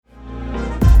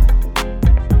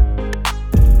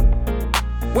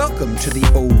Welcome to the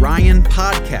Orion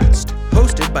Podcast,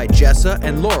 hosted by Jessa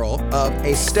and Laurel of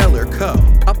A Stellar Co.,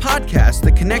 a podcast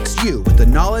that connects you with the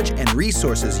knowledge and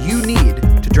resources you need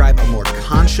to drive a more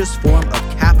conscious form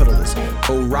of capitalism.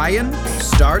 Orion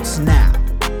starts now.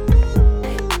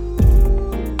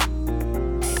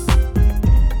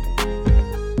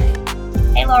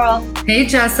 Hey, Laurel. Hey,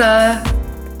 Jessa.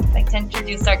 I'd like to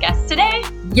introduce our guest today.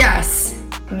 Yes,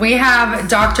 we have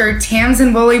Dr.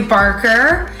 Tamsin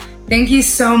Woolley-Barker. Thank you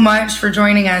so much for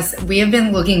joining us. We have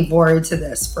been looking forward to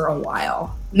this for a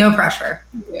while. No pressure.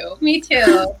 Me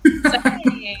too.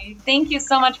 Hey, thank you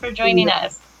so much for joining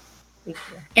us. Thank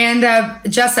you. And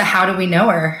Jessa, how do we know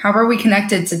her? How are we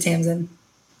connected to Tamsin?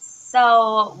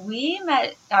 So we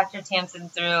met Dr. Tamsin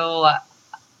through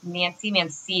Nancy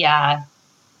Mancia,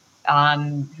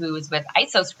 who was with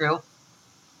ISOS Group.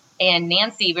 And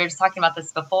Nancy, we were just talking about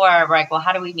this before. We're like, well,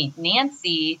 how do we meet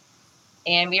Nancy?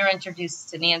 And we were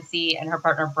introduced to Nancy and her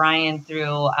partner, Brian,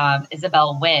 through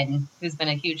Isabel Wynn, who's been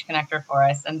a huge connector for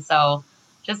us. And so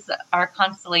just our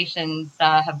constellations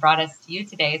have brought us to you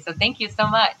today. So thank you so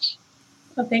much.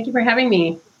 Well, thank you for having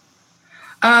me.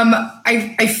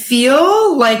 I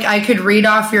feel like I could read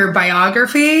off your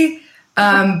biography,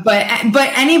 but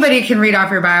anybody can read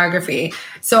off your biography.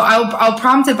 So I'll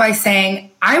prompt it by saying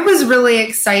I was really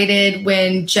excited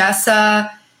when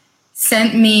Jessa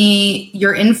sent me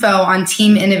your info on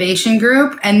Team Innovation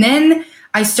Group. And then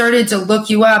I started to look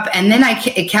you up, and then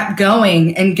it kept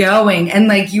going. And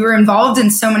like you were involved in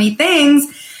so many things.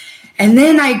 And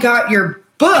then I got your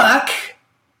book,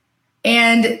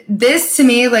 and this to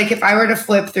me, like if I were to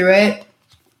flip through it,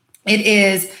 it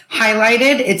is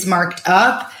highlighted. It's marked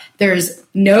up. There's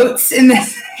notes in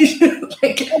this.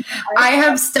 Like I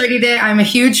have studied it. I'm a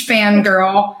huge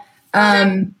fangirl.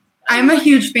 I'm a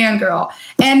huge fangirl.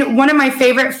 And one of my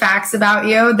favorite facts about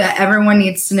you that everyone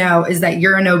needs to know is that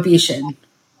you're an Obesian.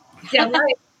 Yeah,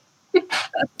 right.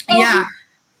 Yeah.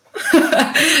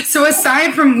 So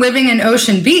aside from living in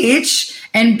Ocean Beach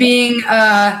and being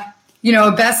a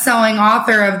best-selling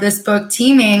author of this book,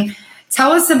 Teaming,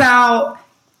 tell us about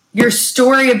your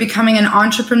story of becoming an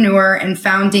entrepreneur and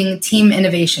founding Team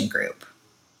Innovation Group.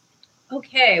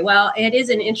 Okay, well, it is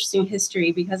an interesting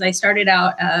history because I started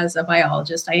out as a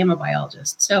biologist. I am a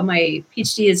biologist. So my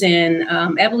PhD is in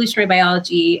evolutionary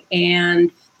biology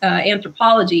and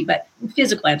anthropology, but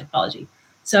physical anthropology.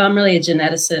 So I'm really a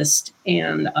geneticist.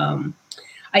 And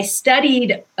I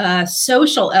studied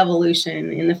social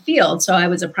evolution in the field. So I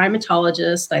was a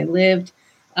primatologist. I lived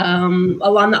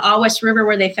along the Awest River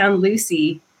where they found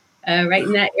Lucy, right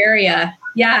in that area.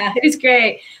 Yeah, it was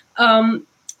great.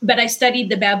 But I studied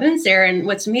the baboons there, and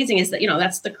what's amazing is that,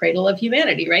 that's the cradle of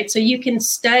humanity, right? So you can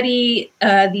study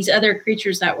these other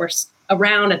creatures that were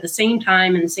around at the same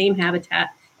time in the same habitat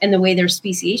and the way their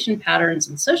speciation patterns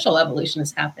and social evolution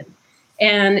has happened.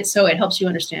 And so it helps you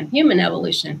understand human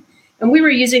evolution. And we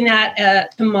were using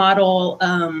that to model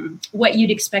what you'd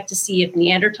expect to see if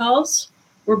Neanderthals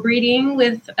were breeding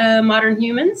with modern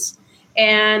humans.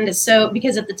 And so,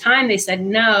 because at the time they said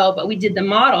no, but we did the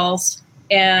models,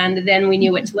 and then we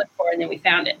knew what to look for, and then we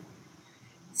found it.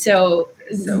 So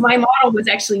my model was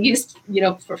actually used,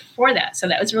 for that. So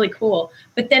that was really cool.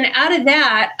 But then out of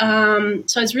that,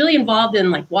 so I was really involved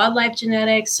in like wildlife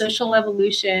genetics, social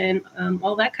evolution,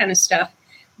 all that kind of stuff.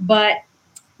 But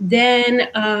then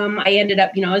I ended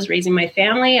up, I was raising my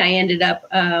family. I ended up,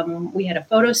 we had a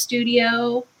photo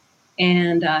studio.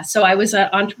 And so I was an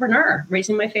entrepreneur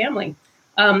raising my family.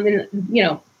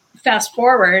 Fast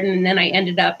forward, and then I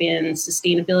ended up in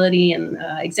sustainability and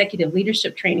executive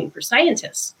leadership training for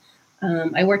scientists.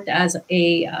 I worked as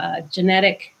a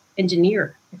genetic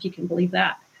engineer, if you can believe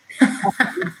that.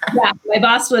 Yeah, my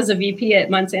boss was a VP at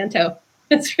Monsanto.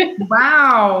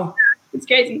 Wow, it's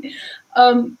crazy.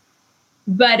 So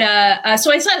I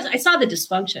saw the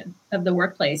dysfunction of the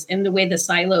workplace and the way the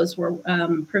silos were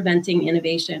preventing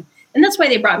innovation, and that's why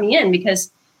they brought me in, because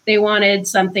they wanted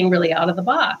something really out of the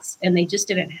box, and they just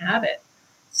didn't have it.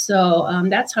 So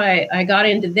that's how I got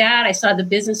into that. I saw the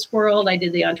business world. I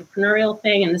did the entrepreneurial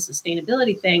thing and the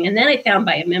sustainability thing. And then I found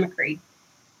biomimicry.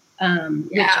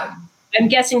 Which I'm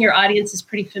guessing your audience is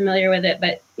pretty familiar with it,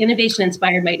 but innovation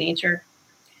inspired by nature.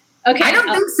 Okay. I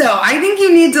don't think so. I think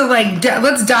you need to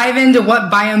let's dive into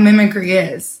what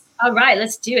biomimicry is. All right,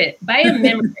 let's do it.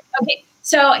 Biomimicry. Okay.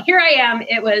 So here I am.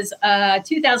 It was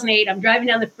 2008. I'm driving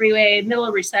down the freeway, middle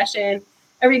of recession.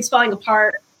 Everything's falling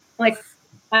apart. Like,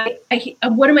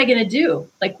 what am I going to do?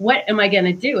 Like, what am I going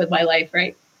to do with my life,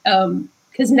 right?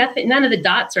 Because none of the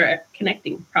dots are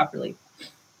connecting properly.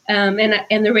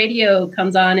 And the radio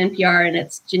comes on NPR, and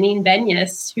it's Janine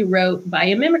Benyus who wrote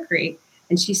Biomimicry,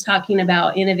 and she's talking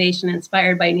about innovation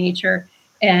inspired by nature.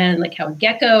 and like how a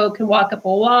gecko can walk up a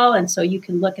wall. And so you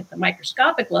can look at the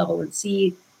microscopic level and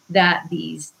see that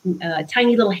these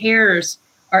tiny little hairs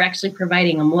are actually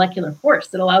providing a molecular force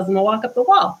that allows them to walk up the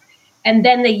wall. And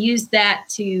then they use that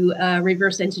to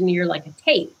reverse engineer like a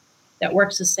tape that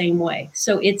works the same way.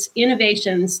 So it's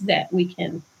innovations that we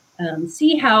can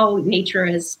see how nature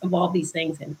has evolved these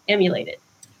things and emulate it.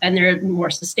 And they're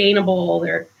more sustainable.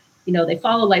 They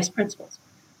follow life's principles.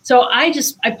 So I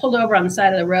pulled over on the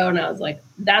side of the road and I was like,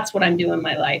 that's what I'm doing in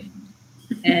my life.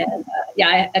 And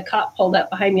a cop pulled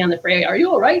up behind me on the freeway. Are you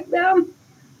all right, ma'am?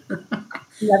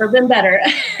 Never been better.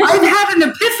 I've had an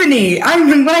epiphany.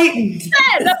 I'm enlightened.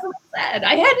 That's what I said.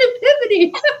 I had an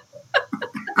epiphany.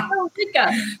 Oh, good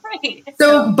God. Right.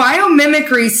 So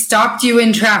biomimicry stopped you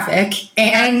in traffic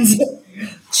and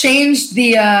changed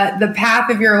the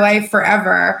path of your life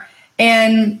forever.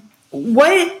 And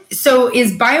so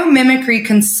is biomimicry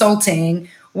consulting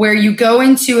where you go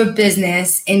into a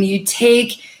business and you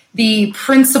take the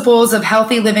principles of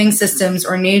healthy living systems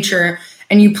or nature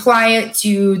and you apply it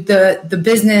to the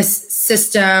business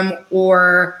system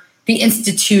or the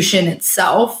institution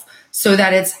itself so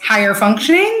that it's higher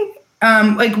functioning?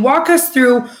 Walk us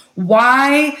through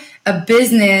why a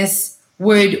business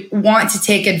would want to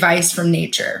take advice from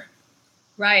nature.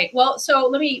 Right. Well, so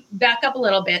let me back up a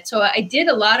little bit. So I did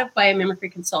a lot of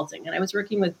biomimicry consulting, and I was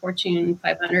working with Fortune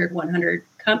 500, 100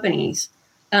 companies,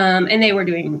 and they were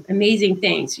doing amazing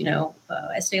things.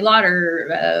 Estee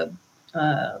Lauder.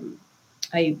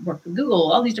 I worked with Google,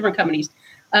 all these different companies,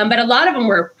 but a lot of them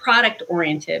were product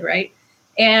oriented, right?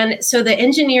 And so the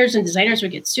engineers and designers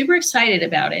would get super excited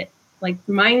about it, like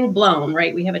mind blown,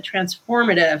 right? We have a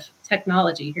transformative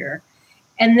technology here.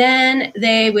 And then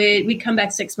we'd come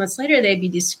back 6 months later, they'd be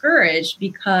discouraged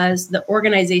because the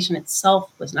organization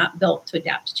itself was not built to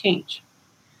adapt to change.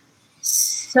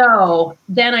 So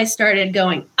then I started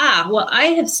going,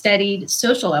 I have studied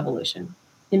social evolution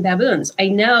in baboons. I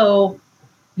know,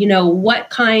 what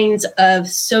kinds of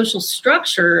social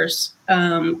structures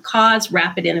cause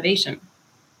rapid innovation,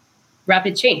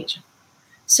 rapid change.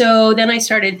 So then I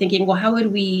started thinking, well, how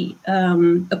would we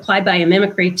apply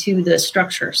biomimicry to the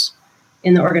structures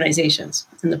in the organizations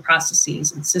and the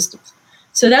processes and systems?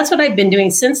 So that's what I've been doing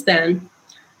since then.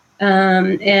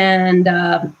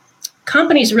 And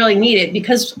companies really need it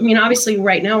because, obviously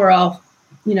right now we're all,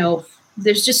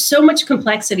 there's just so much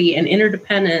complexity and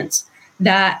interdependence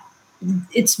that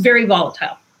it's very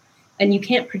volatile and you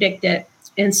can't predict it.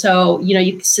 And so,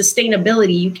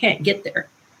 sustainability, you can't get there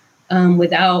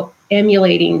without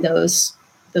emulating those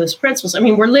principles.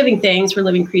 We're living things, we're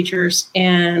living creatures,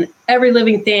 and every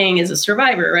living thing is a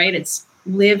survivor, right? It's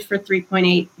lived for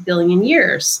 3.8 billion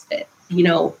years,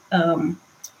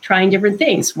 trying different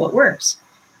things, what works.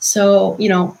 So,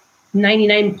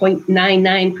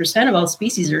 99.99% of all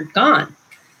species are gone.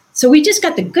 So we just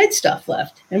got the good stuff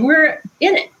left and we're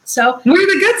in it. So we're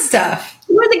the good stuff.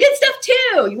 We're the good stuff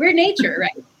too. We're nature,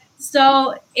 right?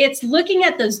 So it's looking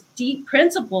at those deep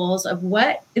principles of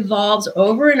what evolves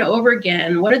over and over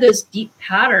again. What are those deep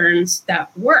patterns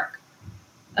that work?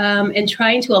 And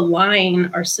trying to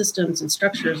align our systems and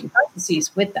structures and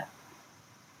processes with that.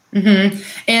 Mm-hmm.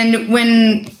 And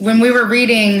when we were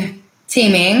reading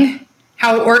Teeming,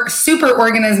 how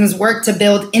superorganisms work to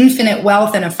build infinite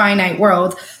wealth in a finite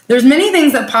world, there's many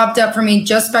things that popped up for me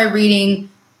just by reading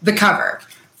the cover.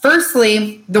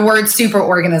 Firstly, the word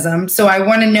superorganism. So I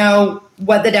want to know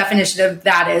what the definition of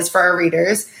that is for our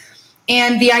readers.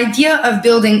 And the idea of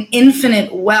building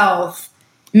infinite wealth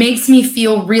makes me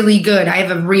feel really good. I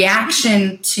have a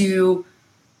reaction to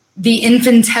the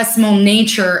infinitesimal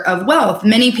nature of wealth.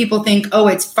 Many people think,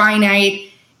 it's finite.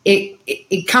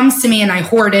 It comes to me and I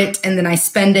hoard it and then I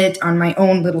spend it on my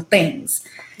own little things.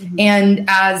 Mm-hmm. And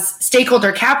as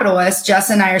stakeholder capitalists, Jess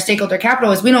and I are stakeholder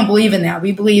capitalists, we don't believe in that.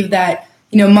 We believe that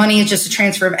money is just a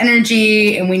transfer of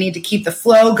energy and we need to keep the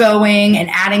flow going, and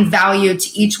adding value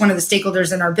to each one of the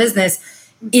stakeholders in our business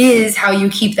is how you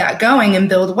keep that going and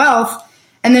build wealth.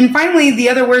 And then finally, the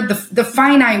other word, the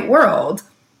finite world.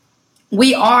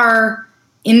 We are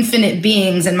infinite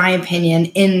beings, in my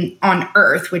opinion, on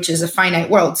Earth, which is a finite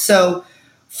world. So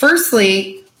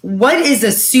firstly, what is a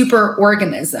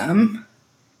superorganism?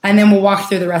 And then we'll walk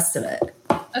through the rest of it.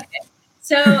 Okay.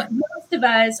 So most of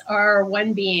us are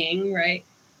one being, right?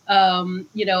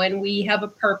 And we have a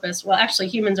purpose. Well, actually,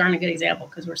 humans aren't a good example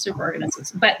because we're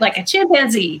superorganisms. But like a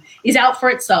chimpanzee is out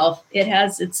for itself. It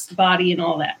has its body and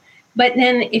all that. But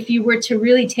then if you were to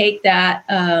really take that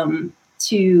to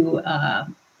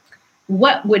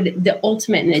what would the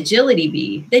ultimate in agility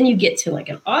be, then you get to like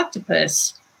an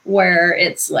octopus where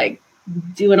it's like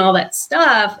doing all that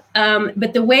stuff.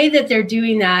 But the way that they're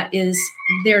doing that is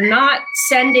they're not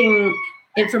sending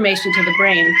information to the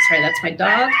brain. Sorry, that's my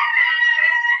dog.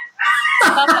 I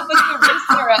thought that was the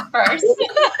rooster at first.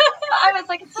 I was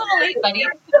like, it's a little late, buddy.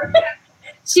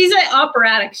 She's an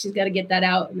operatic. She's got to get that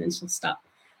out, and then she'll stop.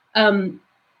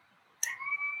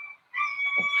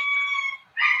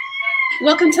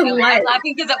 Welcome to life. I'm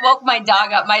laughing because it woke my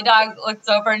dog up. My dog looks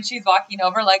over and she's walking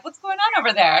over like, what's going on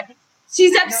over there?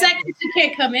 She's upset because she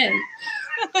can't come in.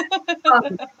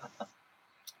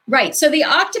 Right. So the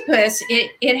octopus,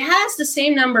 it has the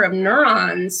same number of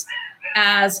neurons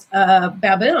as a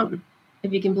baboon,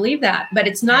 if you can believe that. But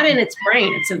it's not in its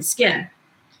brain. It's in its skin.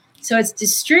 So it's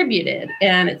distributed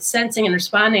and it's sensing and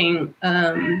responding,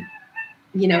 in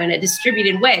a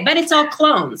distributed way. But it's all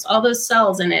clones. All those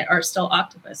cells in it are still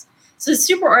octopus. So the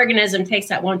superorganism takes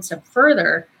that one step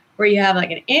further, where you have like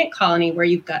an ant colony where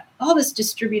you've got all this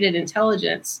distributed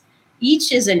intelligence.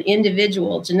 Each is an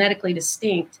individual, genetically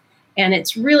distinct, and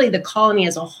it's really the colony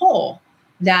as a whole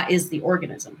that is the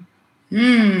organism.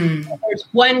 There's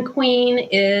one queen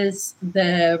is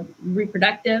the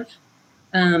reproductive.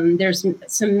 There's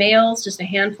some males, just a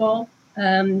handful,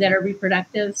 that are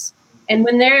reproductives. And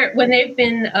when they've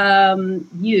been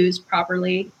used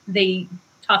properly, they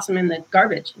toss them in the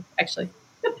garbage, actually.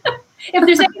 If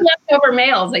there's any leftover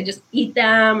males, they just eat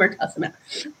them or toss them out.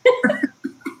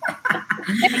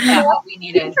 That's what we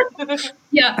needed.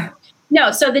 Yeah.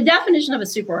 No, so the definition of a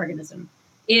superorganism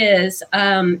is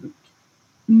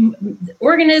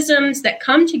organisms that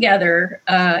come together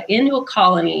into a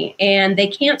colony, and they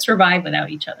can't survive without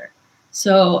each other.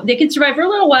 So they can survive for a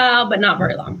little while, but not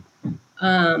very long.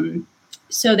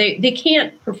 So they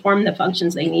can't perform the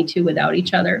functions they need to without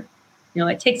each other.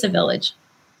 It takes a village.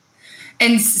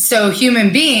 And so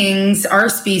human beings, our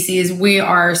species, we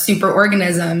are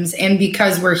superorganisms. And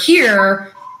because we're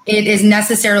here, it is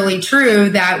necessarily true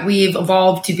that we've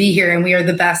evolved to be here and we are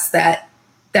the best that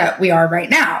we are right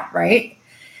now, right?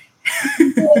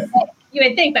 You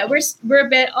would think, but we're a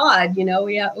bit odd,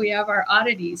 we have our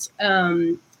oddities.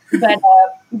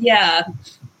 Yeah.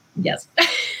 Yes.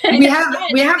 we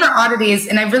have our oddities,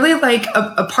 and I really like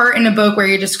a part in a book where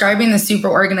you're describing the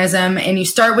superorganism, and you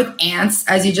start with ants,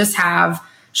 as you just have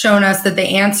shown us that the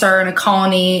ants are in a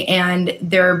colony and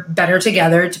they're better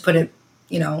together, to put it,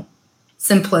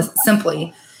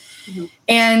 simply. Mm-hmm.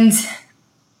 And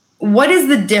what is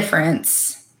the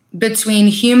difference between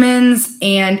humans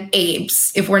and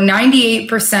apes? If we're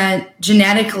 98%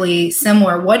 genetically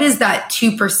similar, what is that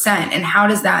 2%, and how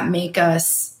does that make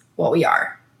us what we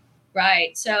are?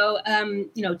 Right. So,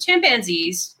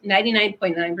 chimpanzees,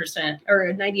 99.9%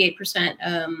 or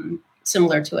 98%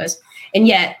 similar to us. And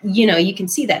yet, you can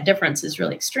see that difference is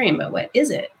really extreme. But what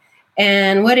is it?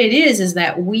 And what it is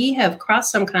that we have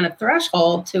crossed some kind of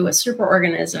threshold to a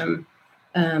superorganism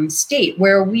state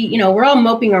where we're all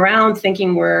moping around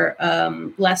thinking we're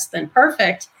less than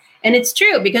perfect. And it's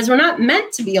true, because we're not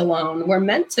meant to be alone. We're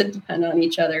meant to depend on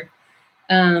each other.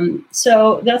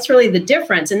 So that's really the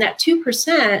difference. And that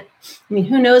 2%,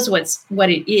 who knows what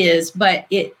it is, but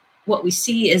what we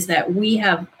see is that we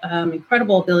have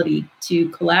incredible ability to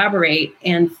collaborate,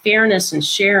 and fairness and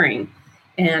sharing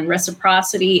and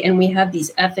reciprocity. And we have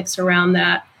these ethics around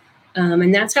that.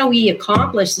 And that's how we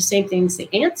accomplish the same things the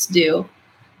ants do.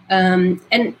 And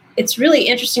it's really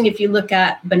interesting if you look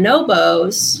at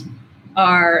bonobos,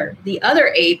 are the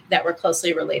other ape that we're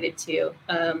closely related to,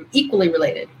 equally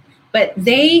related. But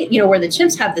they, where the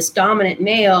chimps have this dominant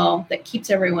male that keeps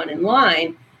everyone in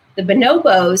line, the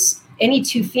bonobos, any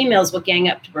two females will gang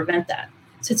up to prevent that.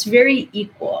 So it's very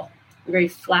equal, very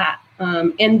flat.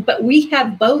 But we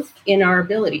have both in our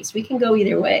abilities. We can go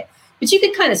either way. But you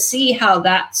could kind of see how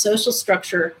that social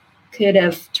structure could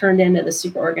have turned into the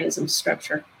superorganism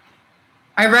structure.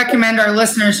 I recommend our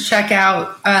listeners check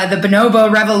out the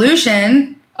Bonobo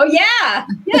Revolution. Oh, yeah.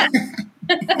 Yeah.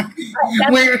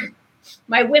 Where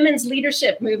my women's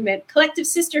leadership movement, collective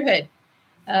sisterhood.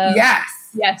 Yes.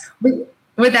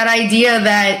 With that idea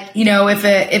that,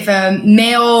 if a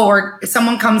male or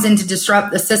someone comes in to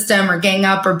disrupt the system or gang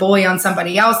up or bully on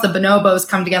somebody else, the bonobos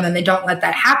come together and they don't let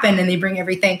that happen, and they bring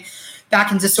everything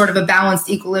back into sort of a balanced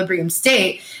equilibrium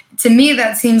state. To me,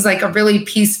 that seems like a really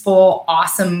peaceful,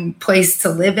 awesome place to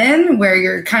live in, where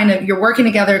you're working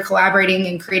together, collaborating,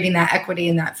 and creating that equity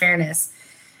and that fairness.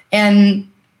 And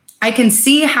I can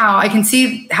see how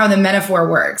the metaphor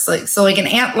works. Like an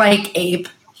ant-like ape,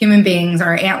 human beings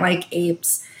are ant-like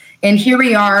apes. And here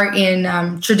we are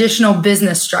in traditional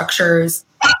business structures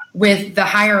with the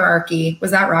hierarchy.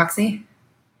 Was that Roxy?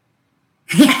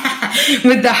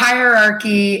 With the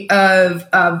hierarchy of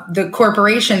the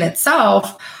corporation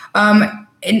itself.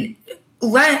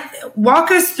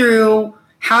 walk us through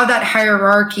how that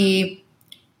hierarchy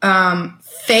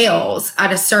fails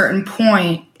at a certain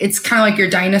point. It's kind of like your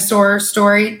dinosaur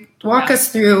story. Walk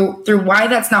us through why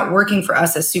that's not working for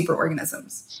us as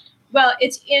superorganisms. Well,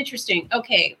 it's interesting.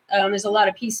 Okay, there's a lot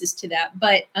of pieces to that,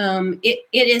 but it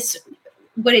is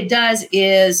what it does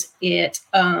is it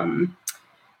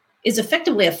is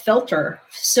effectively a filter.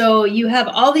 So you have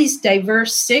all these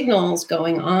diverse signals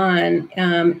going on,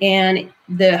 and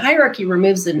the hierarchy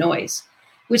removes the noise,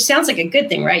 which sounds like a good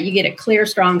thing, right? You get a clear,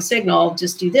 strong signal,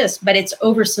 just do this, but it's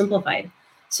oversimplified.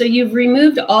 So you've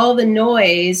removed all the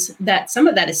noise that some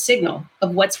of that is signal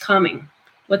of what's coming,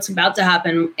 what's about to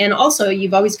happen. And also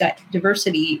you've always got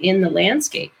diversity in the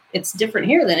landscape. It's different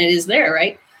here than it is there,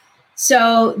 right?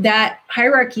 So that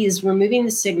hierarchy is removing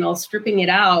the signal, stripping it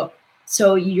out.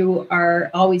 So you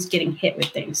are always getting hit with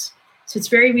things. So it's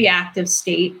very reactive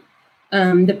state.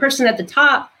 The person at the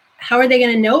top, how are they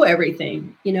going to know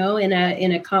everything? You know, in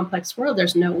a complex world,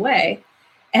 there's no way.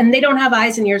 And they don't have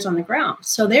eyes and ears on the ground.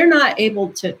 So they're not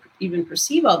able to even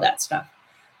perceive all that stuff.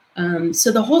 So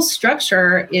the whole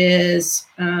structure is,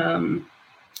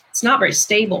 it's not very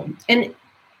stable. And,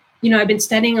 you know, I've been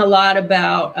studying a lot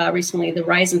about recently the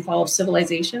rise and fall of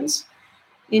civilizations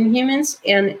in humans.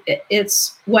 And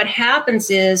it's what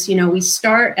happens is, you know, we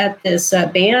start at this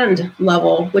band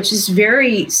level, which is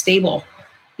very stable.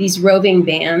 These roving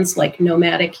bands like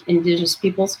nomadic indigenous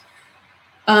peoples.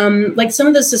 Like some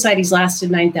of the societies lasted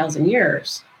 9,000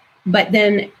 years. But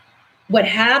then what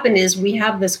happened is we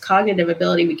have this cognitive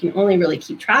ability. We can only really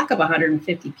keep track of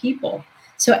 150 people.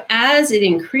 So as it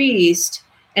increased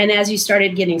and as you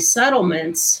started getting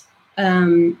settlements,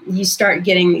 you start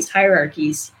getting these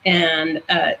hierarchies and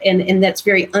that's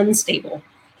very unstable.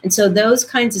 And so those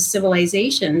kinds of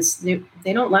civilizations,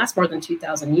 they don't last more than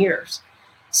 2,000 years.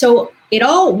 So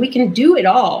we can do it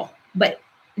all. But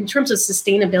in terms of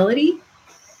sustainability,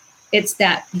 it's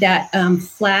that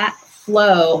flat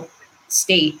flow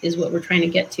state is what we're trying to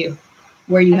get to,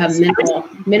 where you have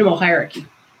minimal hierarchy.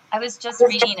 I was just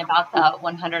reading about the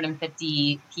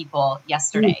 150 people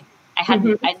yesterday.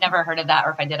 I'd never heard of that,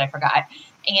 or if I did, I forgot.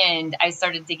 And I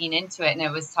started digging into it, and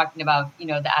it was talking about, you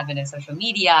know, the advent of social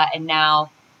media, and now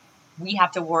we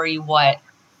have to worry what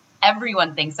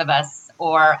everyone thinks of us,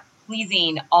 or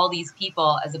pleasing all these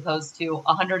people as opposed to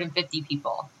 150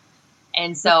 people.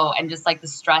 And so, and just like the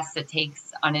stress it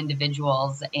takes on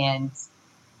individuals and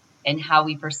how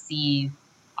we perceive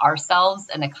ourselves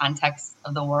in the context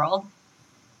of the world.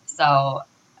 So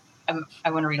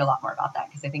I want to read a lot more about that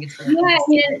because I think it's really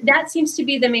interesting. That seems to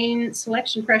be the main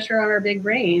selection pressure on our big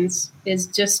brains, is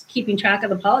just keeping track of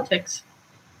the politics.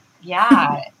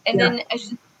 Yeah. And then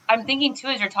I'm thinking too,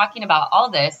 as you're talking about all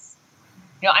this,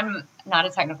 you know, I'm not a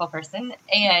technical person,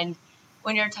 and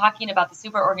when you're talking about the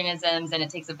superorganisms and it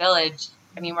takes a village,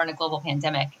 I mean, we're in a global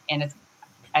pandemic, and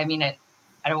I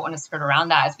don't want to skirt around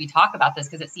that as we talk about this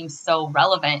because it seems so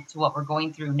relevant to what we're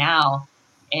going through now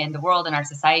in the world and our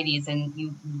societies. And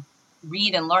you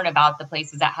read and learn about the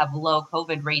places that have low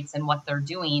COVID rates and what they're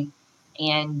doing.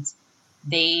 And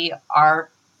they're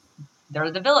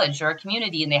the village or a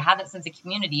community, and they have that sense of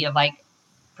community of like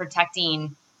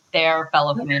protecting their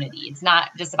fellow community. It's not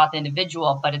just about the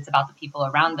individual, but it's about the people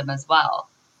around them as well.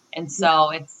 And so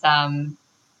it's,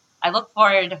 I look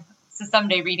forward to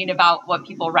someday reading about what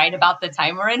people write about the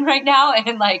time we're in right now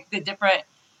and like the different,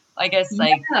 I guess,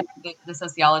 like the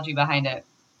sociology behind it.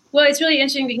 Well, it's really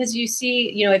interesting because you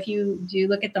see, you know, if you do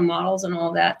look at the models and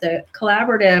all that, the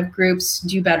collaborative groups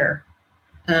do better.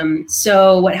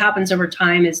 So what happens over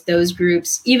time is those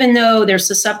groups, even though they're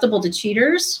susceptible to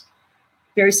cheaters,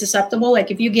 very susceptible. Like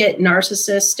if you get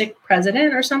narcissistic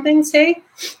president or something, say,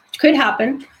 which could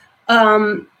happen,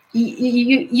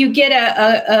 you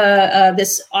get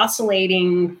this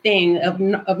oscillating thing of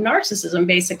narcissism.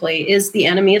 Basically, is the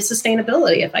enemy of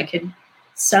sustainability. If I could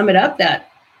sum it up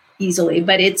that easily,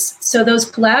 but it's so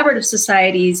those collaborative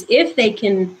societies, if they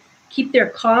can keep their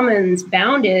commons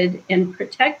bounded and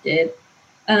protected,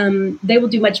 they will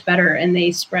do much better and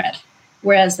they spread.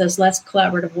 Whereas those less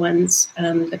collaborative ones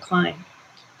decline.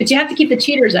 But you have to keep the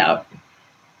cheaters out.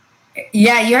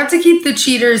 Yeah, you have to keep the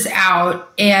cheaters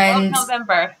out. And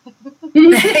November.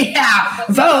 Yeah,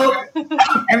 vote.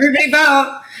 Everybody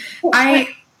vote.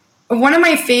 One of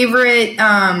my favorite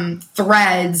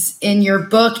threads in your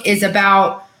book is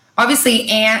about obviously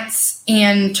ants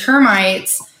and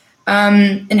termites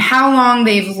and how long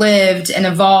they've lived and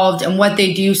evolved and what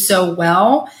they do so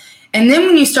well. And then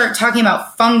when you start talking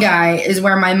about fungi is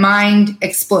where my mind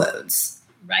explodes.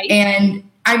 Right. And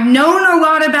I've known a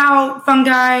lot about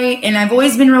fungi, and I've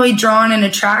always been really drawn and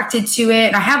attracted to it.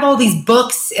 And I have all these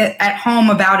books at home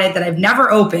about it that I've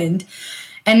never opened.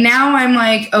 And now I'm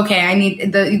like, okay, I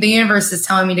need the universe is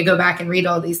telling me to go back and read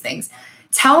all these things.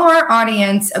 Tell our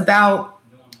audience about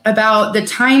the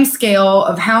time scale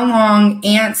of how long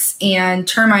ants and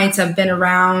termites have been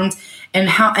around, and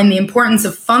the importance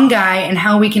of fungi and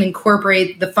how we can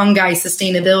incorporate the fungi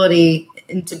sustainability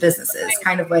into businesses,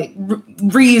 kind of like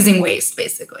reusing waste,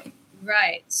 basically.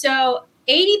 Right. So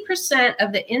 80%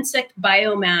 of the insect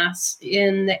biomass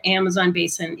in the Amazon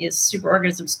basin is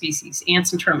superorganism species,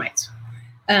 ants and termites.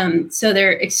 So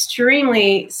they're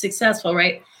extremely successful,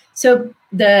 right? So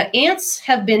the ants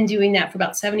have been doing that for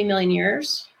about 70 million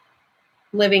years,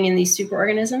 living in these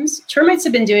superorganisms. Termites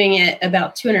have been doing it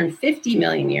about 250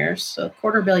 million years, so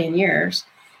 250 million years.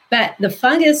 But the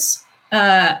fungus,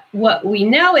 what we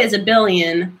know is 1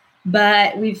 billion,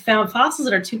 but we've found fossils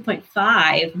that are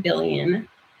 2.5 billion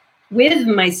with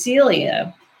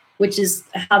mycelia, which is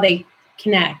how they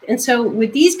connect. And so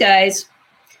with these guys,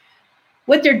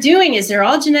 what they're doing is they're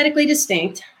all genetically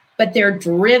distinct, but they're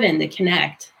driven to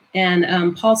connect.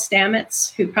 And Paul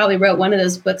Stamets, who probably wrote one of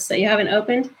those books that you haven't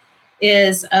opened,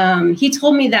 is he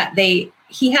told me that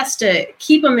he has to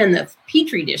keep them in the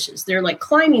petri dishes. They're like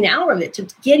climbing out of it to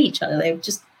get each other.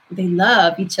 They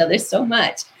love each other so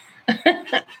much.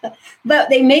 But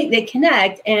they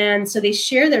connect, and so they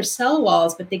share their cell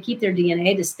walls, but they keep their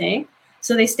DNA distinct.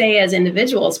 So they stay as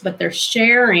individuals, but they're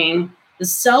sharing the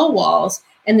cell walls,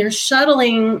 and they're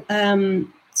shuttling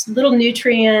little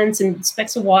nutrients and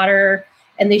specks of water,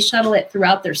 and they shuttle it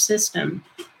throughout their system.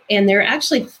 And they're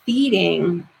actually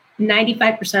feeding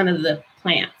 95% of the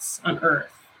plants on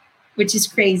Earth, which is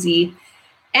crazy.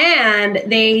 And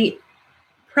they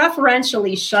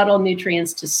preferentially shuttle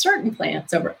nutrients to certain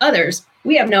plants over others.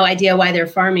 We have no idea why they're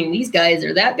farming these guys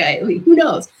or that guy. I mean, who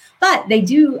knows? But they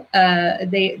do.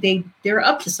 They're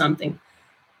up to something.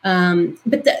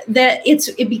 But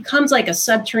it becomes like a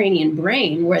subterranean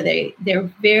brain where they're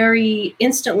very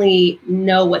instantly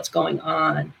know what's going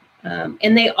on,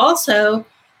 and they also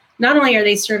not only are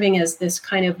they serving as this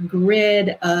kind of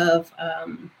grid of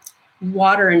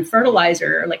water and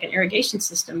fertilizer, like an irrigation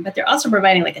system, but they're also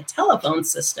providing like a telephone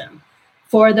system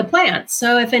for the plants.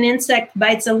 So if an insect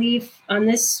bites a leaf on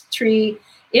this tree,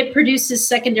 it produces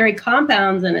secondary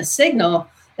compounds and a signal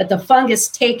that the fungus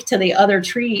take to the other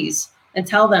trees and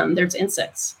tell them there's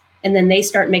insects. And then they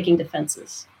start making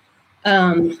defenses.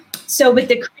 So but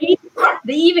the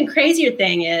even crazier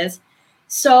thing is,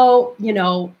 so,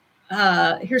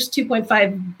 here's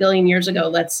 2.5 billion years ago,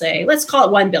 let's call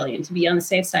it 1 billion to be on the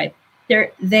safe side.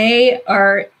 They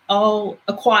are all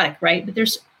aquatic, right? But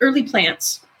there's early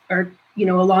plants are,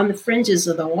 along the fringes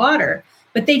of the water,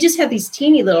 but they just have these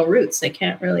teeny little roots. They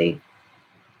can't really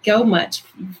go much.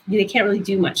 They can't really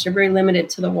do much. They're very limited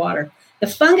to the water. The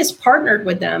fungus partnered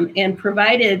with them and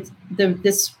provided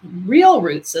this real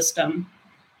root system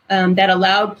that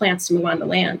allowed plants to move on to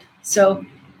land. So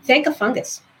thank a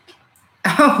fungus.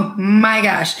 Oh my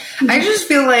gosh. I just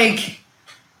feel like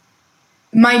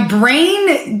my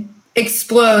brain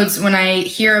explodes when I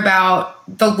hear about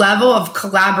the level of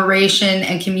collaboration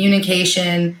and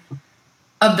communication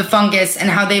of the fungus and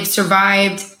how they've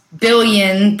survived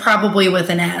probably with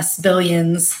an S,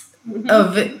 billions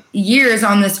of years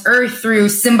on this earth through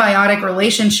symbiotic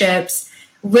relationships,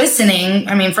 listening.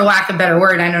 I mean, for lack of a better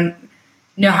word, I don't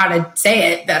know how to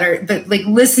say it better, but like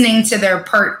listening to their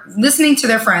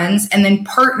friends and then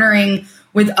partnering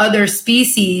with other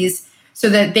species so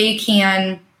that they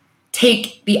can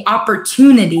take the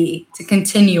opportunity to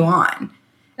continue on.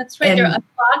 That's right. They're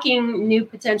unlocking new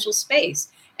potential space.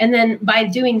 And then by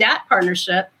doing that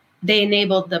partnership, they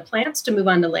enabled the plants to move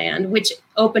on to land, which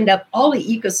opened up all the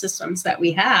ecosystems that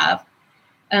we have.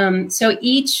 So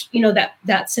each,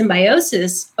 that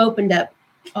symbiosis opened up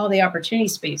all the opportunity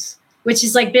space, which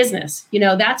is like business.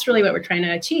 That's really what we're trying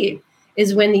to achieve,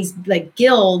 is when these like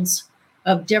guilds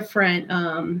of different,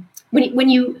 the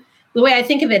way I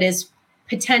think of it is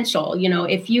potential.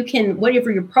 If you can,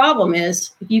 whatever your problem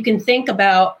is, if you can think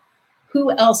about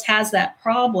who else has that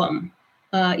problem,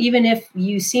 even if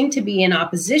you seem to be in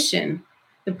opposition,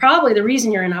 the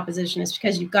reason you're in opposition is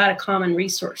because you've got a common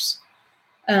resource.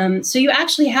 So you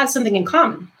actually have something in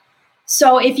common.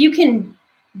 So if you can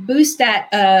boost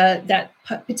that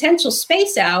potential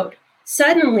space out,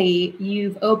 suddenly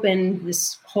you've opened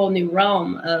this whole new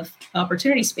realm of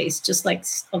opportunity space, just like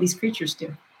all these creatures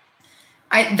do.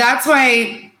 That's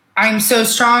why I'm so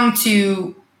strong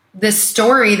to this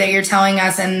story that you're telling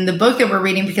us and the book that we're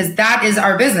reading, because that is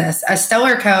our business. As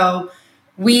Stellar Co.,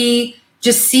 we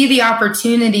just see the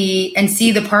opportunity and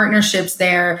see the partnerships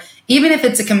there even if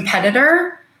it's a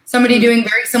competitor, somebody doing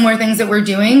very similar things that we're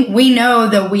doing, we know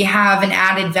that we have an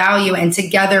added value and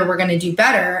together we're going to do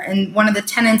better. And one of the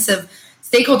tenets of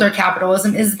stakeholder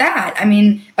capitalism is that. I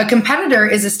mean, a competitor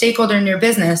is a stakeholder in your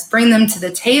business. Bring them to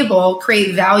the table,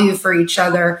 create value for each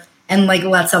other, and like,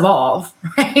 let's evolve,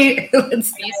 right? Are you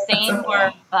saying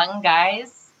we're fun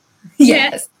guys?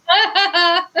 Yes.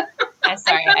 I'm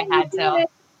sorry, I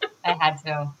had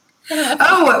to.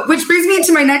 Oh, which brings me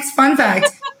to my next fun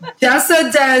fact.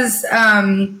 Jessa does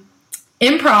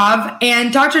improv,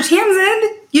 and Dr.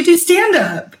 Tamsin, you do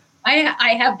stand-up.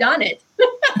 I have done it.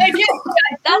 I did.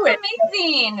 That's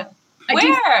amazing.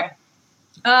 Where?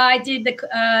 I did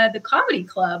the comedy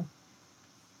club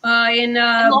in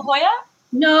La Jolla?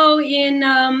 No,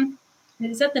 in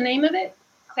is that the name of it?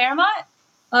 Claremont?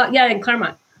 Yeah, in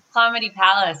Claremont. Comedy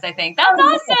Palace, I think. That's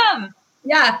awesome.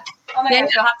 Yeah. Oh my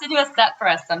gosh, you'll have to do a set for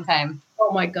us sometime.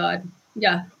 Oh my God.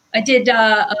 Yeah. I did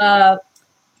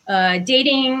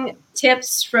dating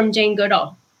tips from Jane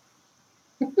Goodall.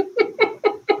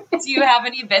 Do you have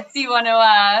any bits you want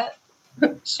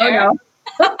to share?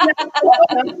 Oh,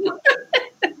 no.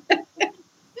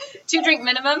 2 drink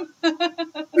minimum.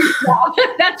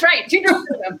 That's right. 2 drink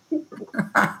minimum.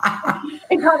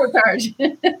 And cover charge.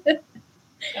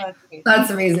 That's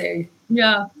amazing.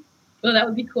 Yeah. Well, that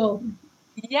would be cool.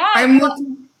 Yeah.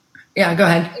 Yeah, go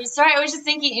ahead. Sorry, I was just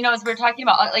thinking, as we're talking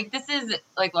about, like, this is,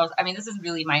 like, I mean, this is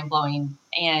really mind-blowing.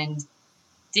 And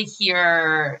to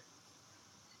hear,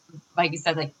 like you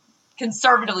said, like,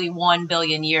 conservatively 1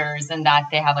 billion years, and that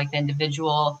they have, like, the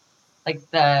individual,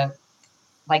 the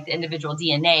individual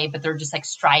DNA, but they're just, like,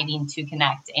 striving to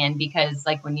connect. And because,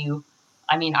 like,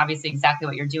 obviously exactly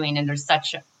what you're doing, and there's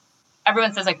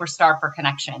everyone says, like, we're starved for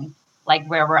connection, like,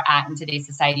 where we're at in today's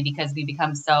society, because we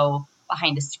become so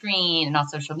behind a screen and on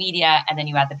social media. And then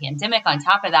you add the pandemic on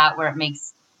top of that, where it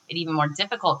makes it even more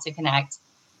difficult to connect.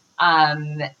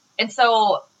 And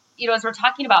so, as we're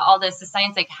talking about all this, the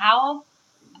science, like, I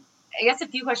guess a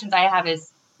few questions I have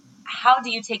is, how do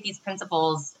you take these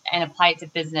principles and apply it to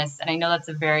business? And I know that's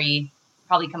a very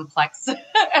probably complex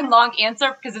and long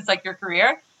answer because it's like your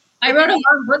career. I wrote a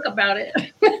long book about it.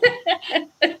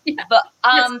 Yeah. But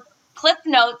cliff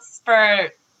notes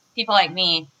for people like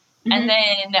me. Mm-hmm. And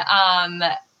then,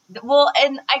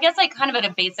 and I guess, like, kind of at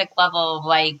a basic level,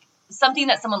 like, something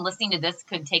that someone listening to this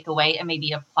could take away and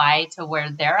maybe apply to where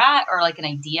they're at, or like an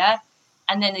idea.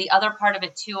 And then the other part of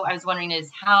it too, I was wondering, is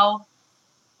how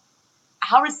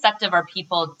receptive are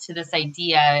people to this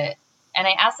idea? And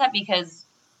I asked that because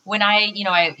when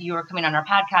you were coming on our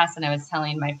podcast and I was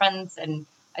telling my friends, and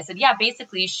I said, yeah,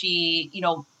 basically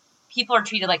people are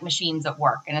treated like machines at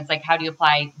work. And it's like, how do you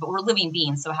apply, but we're living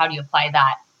beings. So how do you apply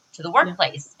that to the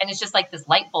workplace? Yeah. And it's just like this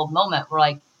light bulb moment where,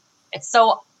 like, it's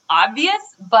so obvious,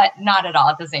 but not at all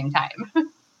at the same time.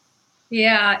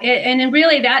 Yeah. And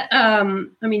really that,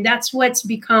 that's what's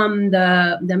become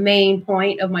the main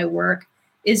point of my work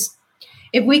is,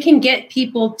 if we can get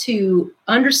people to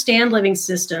understand living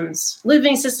systems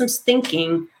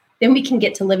thinking, then we can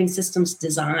get to living systems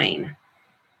design.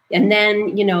 And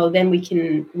then, then we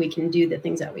can do the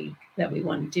things that we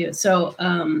want to do. So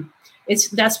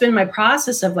that's been my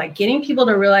process of, like, getting people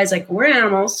to realize, like, we're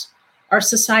animals. Our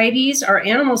societies, our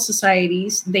animal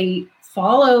societies, they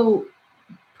follow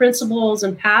principles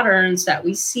and patterns that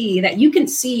we see, that you can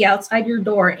see outside your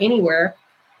door anywhere.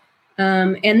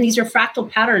 And these are fractal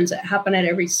patterns that happen at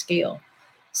every scale.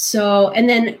 So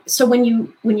when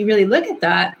you really look at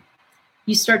that,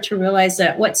 you start to realize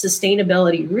that what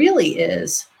sustainability really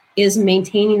is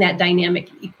maintaining that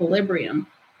dynamic equilibrium.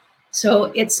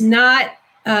 So it's not,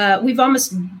 we've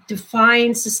almost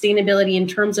defined sustainability in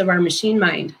terms of our machine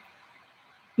mind,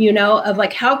 of,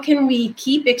 like, how can we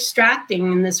keep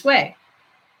extracting in this way?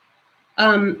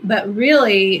 But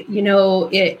really,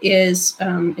 it is,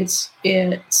 it's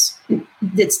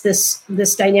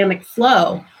this dynamic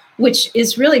flow, which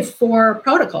is really 4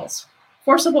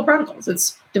 simple protocols.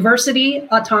 It's diversity,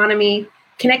 autonomy,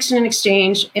 connection and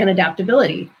exchange, and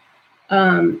adaptability.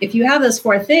 If you have those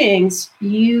 4 things,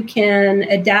 you can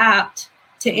adapt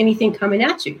to anything coming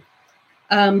at you.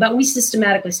 But we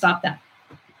systematically stop that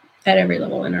at every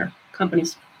level in our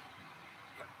companies.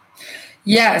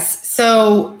 Yes.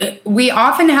 So we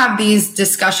often have these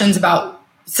discussions about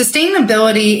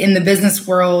sustainability in the business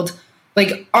world.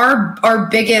 Like, our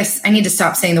biggest, I need to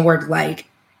stop saying the word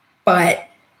but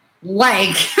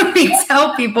we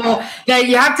tell people that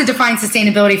you have to define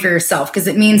sustainability for yourself, because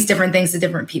it means different things to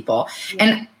different people.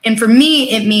 Yeah. And for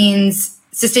me, it means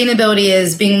sustainability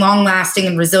is being long lasting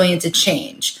and resilient to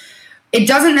change. it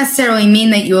doesn't necessarily mean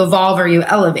that you evolve or you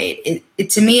elevate.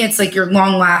 To me, it's like you're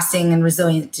long lasting and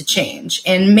resilient to change.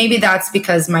 And maybe that's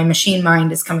because my machine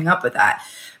mind is coming up with that.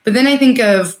 But then I think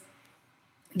of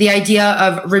the idea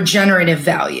of regenerative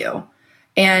value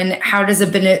and how does a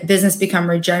business become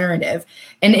regenerative?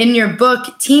 And in your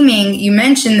book, Teaming, you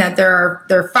mentioned that there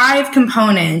are 5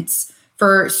 components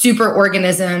for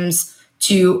superorganisms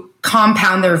to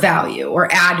compound their value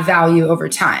or add value over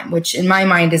time, which in my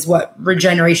mind is what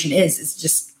regeneration is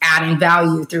just adding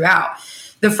value throughout.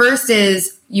 The first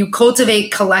is you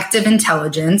cultivate collective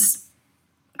intelligence.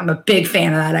 I'm a big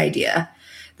fan of that idea.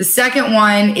 The second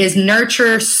one is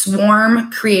nurture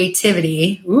swarm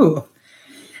creativity. Ooh.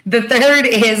 The third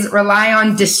is rely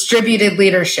on distributed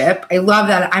leadership. I love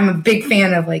that. I'm a big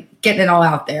fan of like getting it all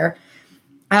out there.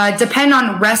 Depend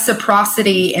on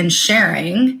reciprocity and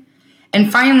sharing.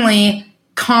 And finally,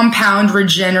 compound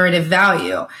regenerative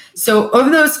value. So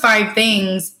of those 5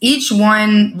 things, each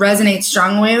one resonates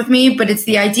strongly with me, but it's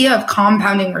the idea of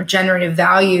compounding regenerative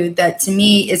value that to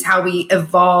me is how we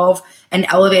evolve and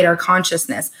elevate our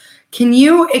consciousness. Can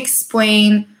you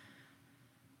explain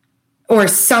or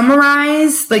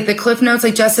summarize like the Cliff Notes,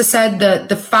 like Jessa said,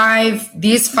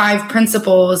 these 5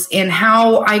 principles and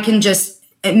how I can just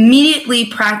immediately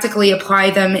practically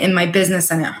apply them in my business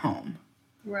and at home?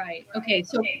 Right. Okay.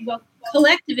 So, well,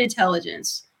 collective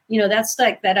intelligence, that's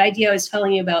like that idea I was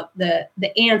telling you about the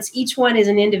ants. Each one is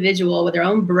an individual with their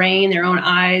own brain, their own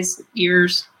eyes,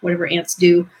 ears, whatever ants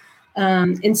do.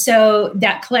 And so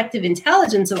that collective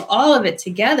intelligence of all of it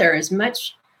together is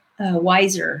much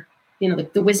wiser,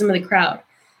 the wisdom of the crowd.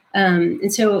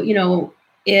 And so,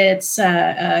 it's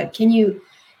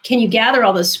can you gather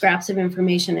all those scraps of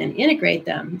information and integrate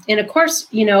them? And of course,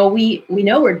 we know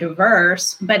we're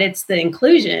diverse, but it's the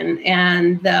inclusion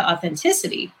and the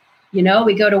authenticity. We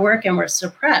go to work and we're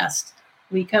suppressed.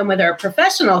 We come with our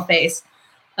professional face.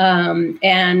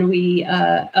 And we,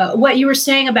 what you were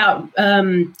saying about,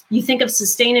 you think of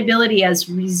sustainability as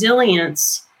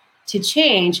resilience to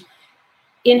change.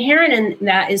 Inherent in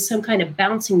that is some kind of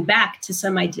bouncing back to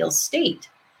some ideal state,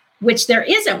 which there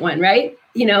isn't one, right?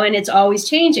 And it's always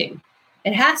changing.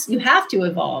 You have to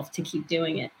evolve to keep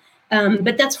doing it.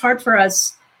 But that's hard for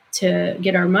us to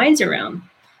get our minds around.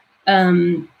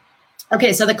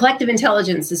 Okay, so the collective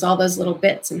intelligence is all those little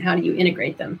bits and how do you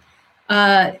integrate them?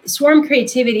 Swarm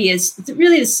creativity is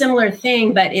really a similar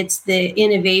thing, but it's the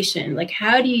innovation. Like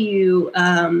how do you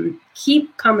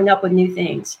keep coming up with new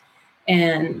things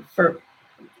and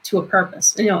to a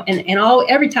purpose,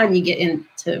 every time you get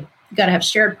into, you got to have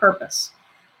shared purpose.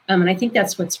 And I think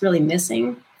that's what's really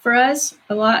missing for us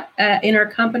a lot in our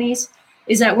companies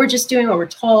is that we're just doing what we're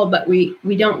told, but we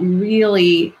don't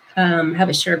really have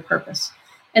a shared purpose.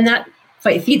 And that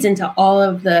feeds into all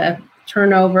of the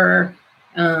turnover,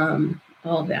 all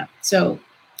of that. So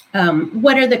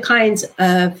what are the kinds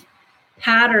of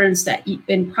patterns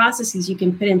and processes you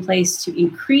can put in place to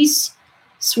increase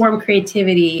swarm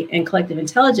creativity and collective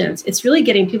intelligence? It's really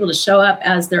getting people to show up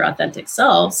as their authentic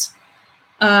selves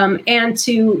and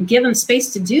to give them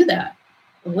space to do that,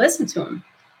 listen to them.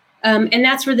 And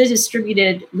that's where the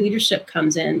distributed leadership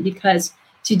comes in, because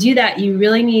to do that, you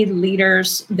really need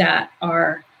leaders that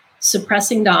are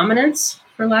suppressing dominance,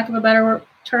 for lack of a better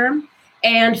term,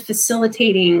 and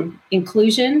facilitating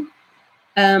inclusion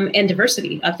and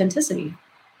diversity, authenticity.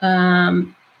 So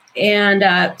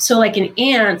like in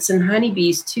ants and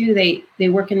honeybees too, they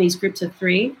work in these groups of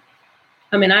 3.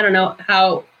 I mean, I don't know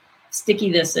how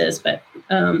sticky this is, but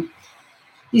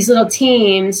these little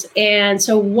teams. And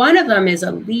so one of them is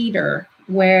a leader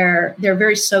where they're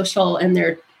very social and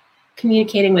they're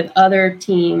communicating with other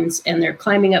teams and they're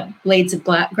climbing up blades of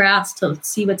grass to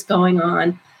see what's going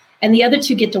on. And the other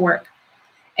 2 get to work.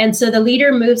 And so the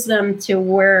leader moves them to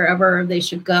wherever they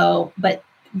should go, but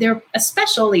they're a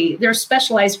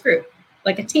specialized group,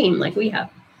 like a team, like we have.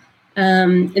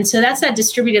 And so that's that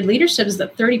distributed leadership is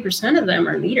that 30% of them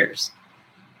are leaders.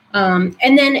 And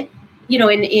then,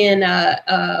 in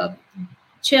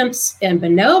chimps and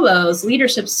bonobos,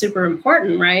 leadership's super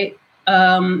important, right?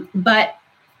 But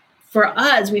for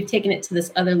us, we've taken it to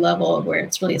this other level of where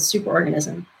it's really a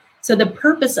superorganism. So the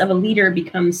purpose of a leader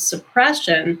becomes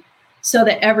suppression so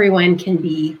that everyone can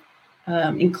be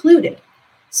included,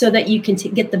 so that you can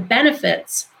get the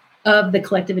benefits of the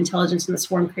collective intelligence and the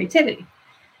swarm creativity.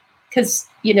 Because,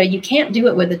 you can't do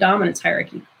it with the dominance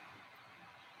hierarchy.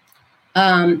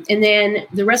 And then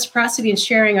the reciprocity and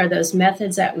sharing are those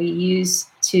methods that we use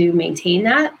to maintain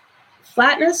that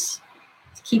flatness,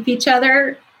 to keep each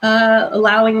other,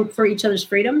 allowing for each other's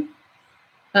freedom.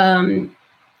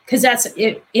 Because that's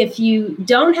if you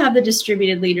don't have the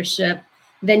distributed leadership,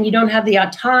 then you don't have the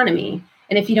autonomy.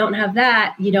 And if you don't have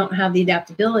that, you don't have the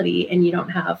adaptability and you don't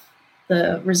have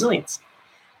the resilience.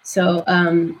 So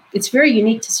it's very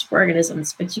unique to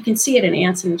superorganisms, but you can see it in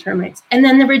ants and termites. And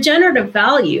then the regenerative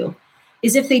value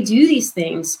is if they do these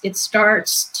things, it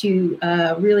starts to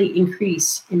really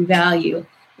increase in value.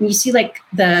 And you see like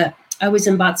I was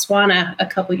in Botswana a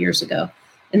couple years ago,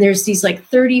 and there's these like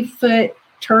 30-foot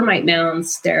termite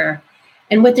mounds there.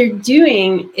 And what they're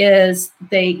doing is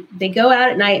they go out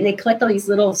at night and they collect all these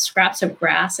little scraps of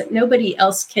grass that nobody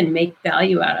else can make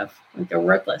value out of. Like they're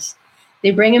worthless.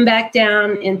 They bring them back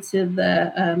down into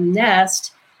the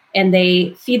nest and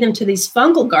they feed them to these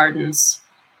fungal gardens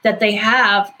that they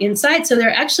have inside. So they're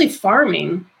actually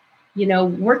farming,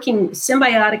 working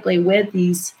symbiotically with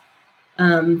these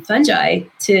fungi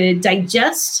to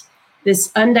digest this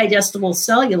undigestible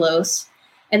cellulose.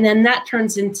 And then that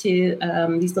turns into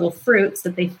these little fruits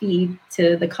that they feed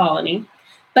to the colony.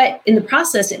 But in the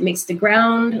process, it makes the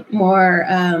ground more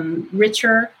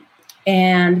richer.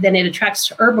 And then it attracts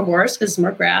herbivores because it's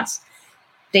more grass.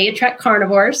 They attract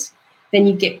carnivores. Then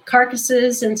you get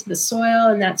carcasses into the soil,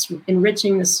 and that's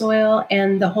enriching the soil.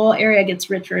 And the whole area gets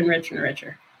richer and richer and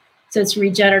richer. So it's a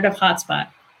regenerative hotspot.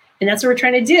 And that's what we're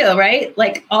trying to do, right?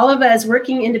 Like all of us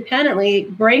working independently,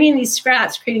 bringing these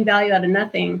scraps, creating value out of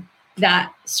nothing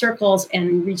that circles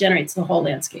and regenerates the whole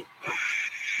landscape.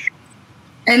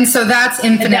 And so that's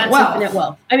infinite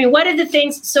wealth. I mean, what are the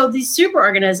things? So these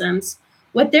superorganisms,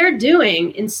 what they're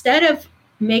doing, instead of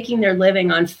making their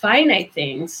living on finite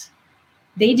things,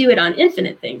 they do it on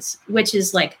infinite things, which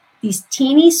is like these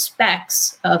teeny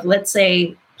specks of, let's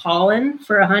say, pollen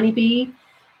for a honeybee,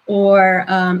 or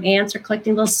ants are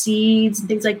collecting little seeds and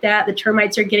things like that. The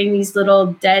termites are getting these little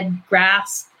dead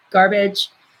grass, garbage,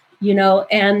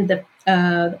 and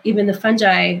even the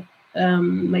fungi,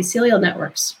 mycelial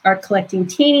networks are collecting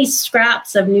teeny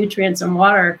scraps of nutrients and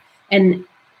water and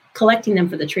collecting them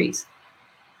for the trees,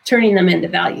 turning them into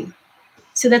value.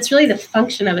 So that's really the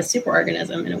function of a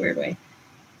superorganism in a weird way.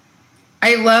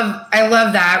 I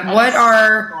love that.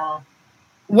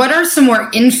 What are some more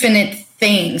infinite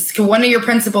things? One of your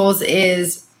principles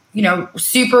is,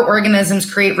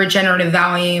 superorganisms create regenerative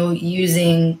value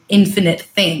using infinite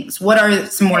things. What are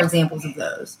some more examples of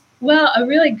those? Well, a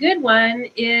really good one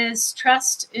is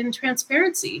trust and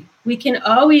transparency. We can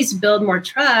always build more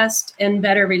trust and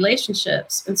better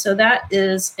relationships. And so that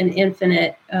is an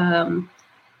infinite,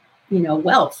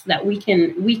 wealth that we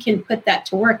can put that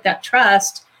to work. That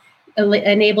trust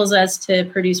enables us to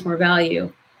produce more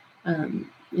value and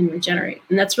regenerate.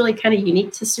 And that's really kind of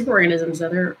unique to superorganisms.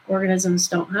 Other organisms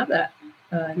don't have that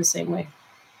in the same way.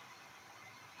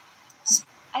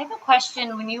 I have a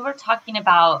question. When you were talking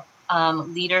about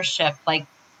leadership, like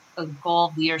the goal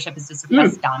of leadership is to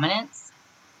suppress dominance.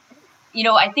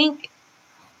 I think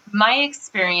my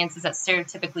experience is that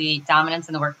stereotypically dominance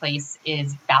in the workplace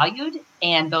is valued,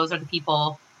 and those are the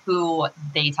people who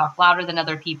they talk louder than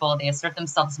other people, they assert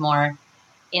themselves more.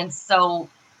 And so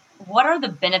what are the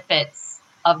benefits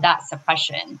of that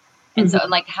suppression? And so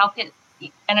like and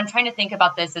I'm trying to think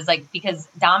about this as like, because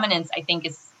dominance I think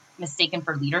is mistaken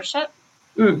for leadership.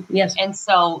 Yes. And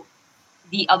so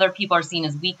the other people are seen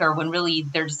as weaker when really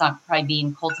they're just not probably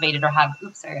being cultivated or have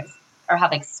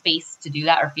like space to do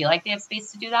that or feel like they have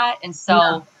space to do that. And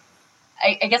so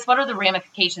I guess what are the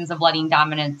ramifications of letting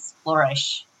dominance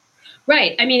flourish?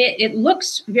 Right. I mean, it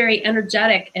looks very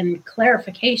energetic and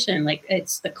clarification, like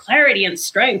it's the clarity and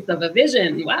strength of a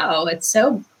vision. Wow.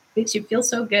 Makes you feel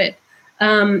so good.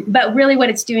 But really what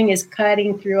it's doing is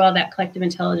cutting through all that collective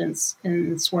intelligence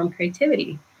and swarm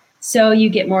creativity. So you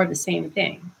get more of the same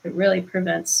thing. It really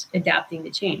prevents adapting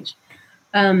to change.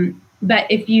 But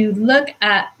if you look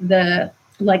at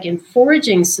in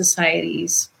foraging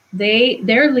societies,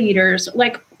 their leaders,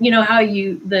 like, how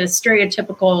the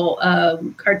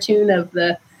stereotypical cartoon of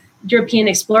the European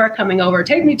explorer coming over,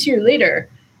 take me to your leader.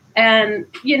 And,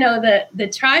 the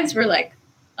tribes were like,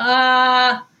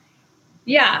 yeah,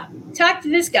 talk to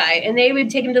this guy. And they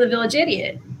would take him to the village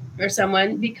idiot or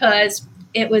someone because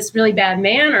it was really bad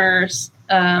manners.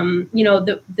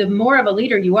 The more of a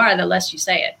leader you are, the less you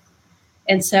say it.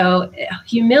 And so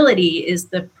humility is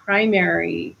the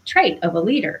primary trait of a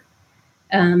leader.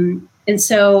 And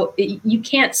so you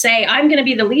can't say, I'm going to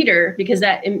be the leader, because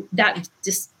that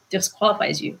just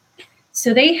disqualifies you.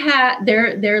 So they had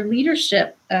their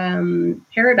leadership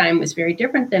paradigm was very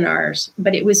different than ours,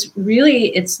 but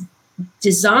it's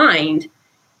designed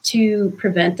to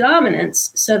prevent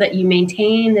dominance so that you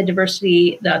maintain the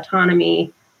diversity, the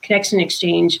autonomy, connection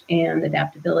exchange, and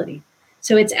adaptability.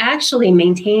 So it's actually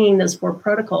maintaining those 4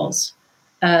 protocols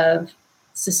of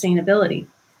sustainability,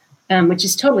 which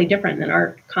is totally different than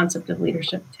our concept of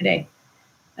leadership today.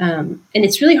 And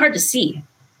it's really hard to see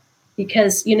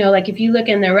because, like if you look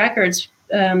in their records,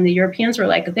 the Europeans were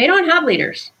like, they don't have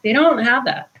leaders. They don't have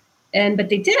that. But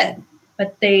they did,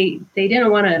 but they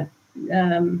didn't want to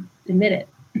admit it.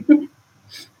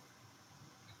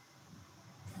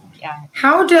 Yeah.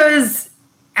 How does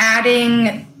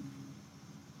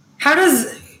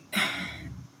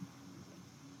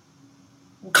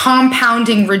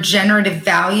compounding regenerative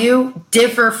value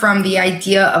differ from the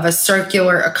idea of a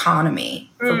circular economy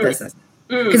for business?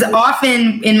 Because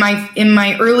often in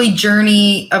my early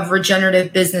journey of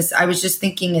regenerative business, I was just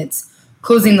thinking it's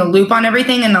closing the loop on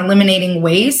everything and eliminating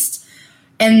waste.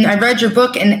 And I read your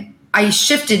book and I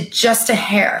shifted just a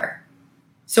hair.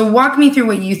 So walk me through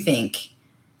what you think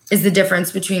is the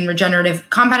difference between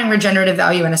compounding regenerative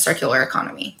value and a circular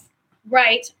economy.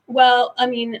 Right. Well, I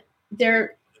mean,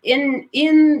 they're in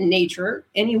nature,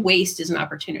 any waste is an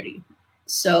opportunity.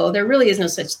 So there really is no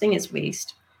such thing as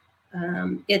waste.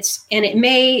 It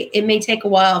may take a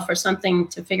while for something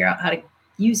to figure out how to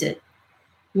use it.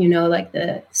 Like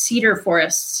the cedar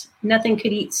forests, nothing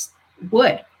could eat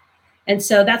wood. And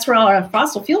so that's where all our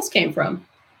fossil fuels came from.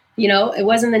 It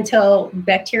wasn't until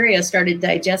bacteria started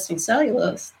digesting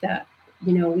cellulose that,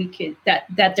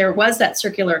 that there was that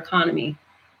circular economy.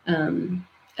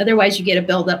 Otherwise, you get a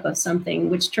buildup of something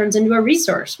which turns into a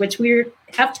resource, which we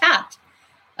have tapped.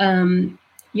 But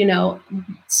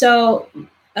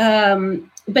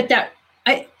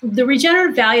the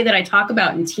regenerative value that I talk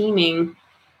about in teaming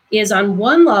is on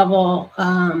one level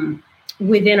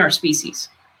within our species.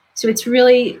 So it's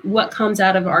really what comes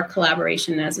out of our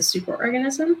collaboration as a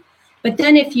superorganism. But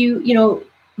then if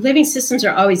living systems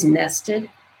are always nested.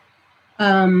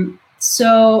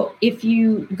 So if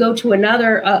you go to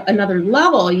another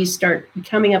level, you start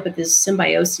coming up with this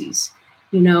symbioses,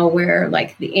 where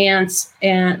like the ants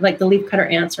and like the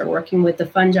leafcutter ants are working with the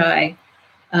fungi,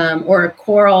 or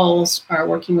corals are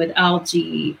working with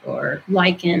algae, or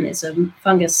lichen is a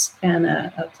fungus and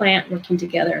a plant working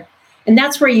together. And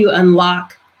that's where you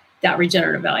unlock that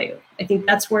regenerative value. I think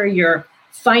that's where you're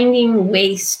finding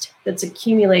waste that's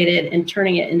accumulated and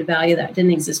turning it into value that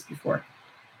didn't exist before.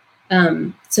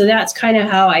 So that's kind of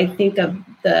how I think of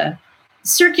the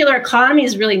circular economy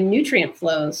is really nutrient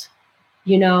flows,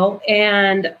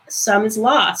 and some is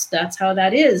lost. That's how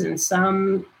that is. And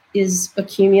some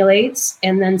accumulates,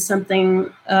 and then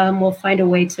something will find a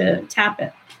way to tap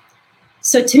it.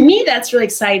 So to me, that's really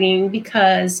exciting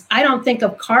because I don't think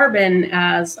of carbon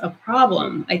as a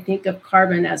problem. I think of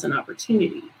carbon as an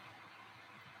opportunity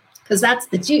because that's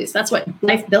the juice. That's what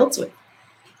life builds with.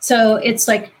 So it's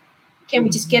like, can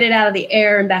we just get it out of the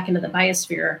air and back into the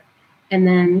biosphere? And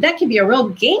then that could be a real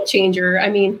game changer. I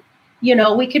mean,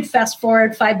 we could fast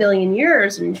forward 5 billion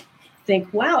years and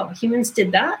think, wow, humans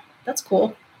did that. That's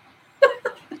cool.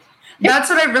 That's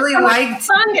what I really liked.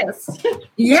 Fungus.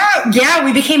 Yeah,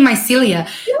 we became mycelia.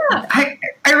 Yeah.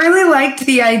 I really liked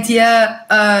the idea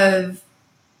of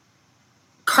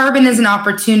carbon as an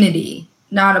opportunity,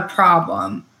 not a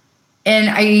problem. And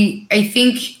I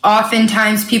think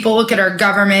oftentimes people look at our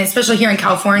government, especially here in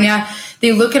California,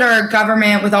 they look at our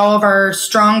government with all of our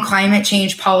strong climate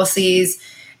change policies.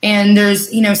 And there's,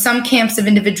 some camps of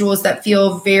individuals that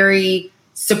feel very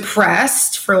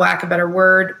suppressed, for lack of a better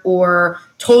word, or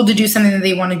told to do something that they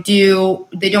don't want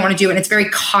to do. And it's very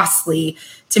costly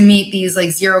to meet these like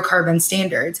zero carbon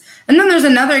standards. And then there's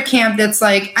another camp that's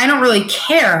like, I don't really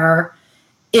care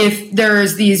if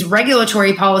there's these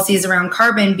regulatory policies around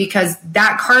carbon because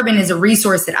that carbon is a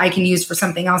resource that I can use for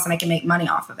something else and I can make money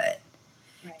off of it.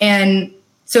 Right. And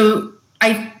so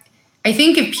I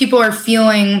think if people are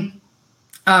feeling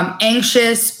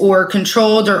anxious or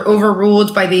controlled or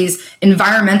overruled by these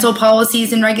environmental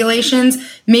policies and regulations,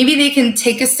 maybe they can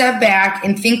take a step back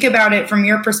and think about it from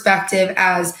your perspective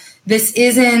as this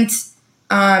isn't,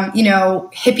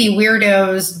 hippie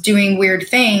weirdos doing weird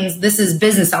things. This is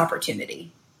business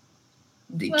opportunity.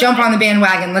 Jump on the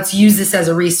bandwagon. Let's use this as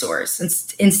a resource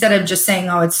instead of just saying,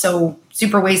 oh, it's so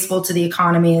super wasteful to the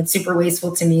economy. It's super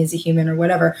wasteful to me as a human or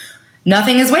whatever.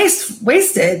 Nothing is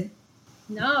wasted.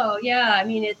 No, yeah. I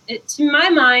mean, it to my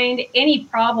mind, any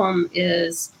problem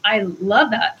is, I love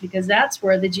that because that's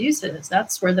where the juice is.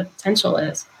 That's where the potential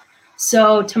is.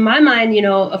 So to my mind,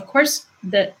 of course,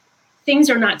 that things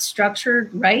are not structured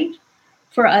right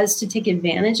for us to take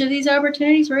advantage of these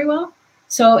opportunities very well.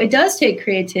 So it does take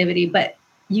creativity, but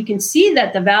you can see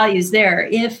that the value is there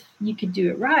if you could do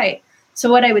it right. So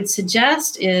what I would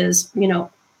suggest is,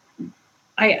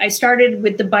 I started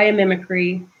with the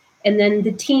biomimicry, and then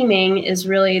the teaming is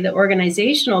really the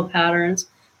organizational patterns.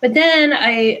 But then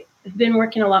I've been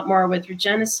working a lot more with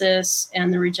Regenesis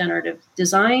and the regenerative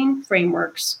design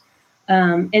frameworks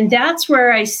And that's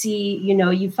where I see,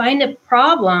 you find a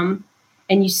problem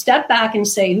and you step back and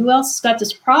say, who else has got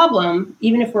this problem,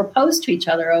 even if we're opposed to each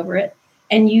other over it?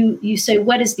 And you say,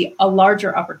 what is a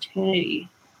larger opportunity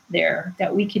there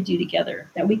that we could do together,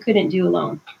 that we couldn't do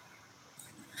alone?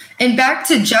 And back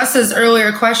to Jessa's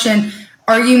earlier question,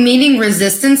 are you meeting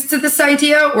resistance to this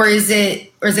idea, or is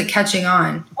it catching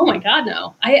on? Oh my God,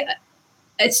 no.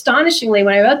 Astonishingly,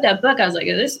 when I wrote that book, I was like,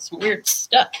 this is some weird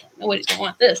stuff. Nobody's gonna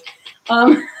want this.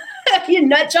 You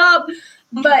nut job.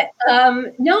 But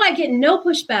no, I get no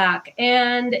pushback.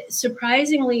 And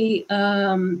surprisingly,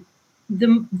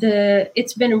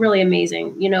 it's been really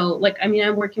amazing.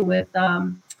 I'm working with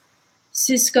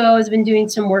Cisco has been doing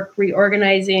some work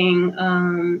reorganizing,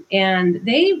 and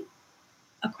they,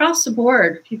 across the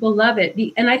board, people love it.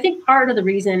 And I think part of the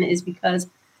reason is because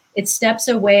it steps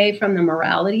away from the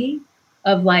morality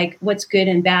of like what's good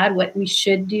and bad, what we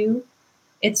should do.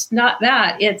 It's not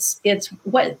that. It's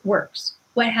what works,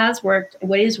 what has worked,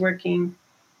 what is working,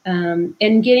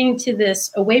 and getting to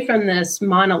this away from this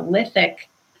monolithic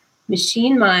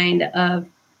machine mind of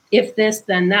if this,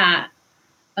 then that,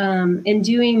 and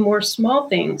doing more small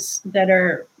things that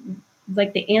are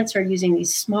like the ants are using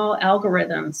these small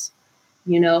algorithms.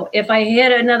 If I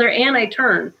hit another ant, I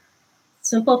turn.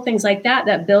 Simple things like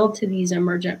that build to these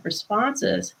emergent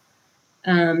responses.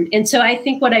 And so I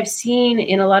think what I've seen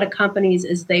in a lot of companies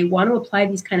is they want to apply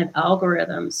these kind of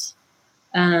algorithms,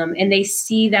 and they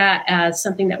see that as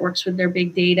something that works with their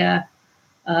big data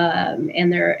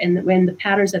and the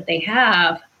patterns that they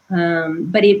have.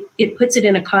 But it puts it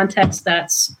in a context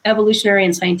that's evolutionary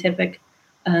and scientific,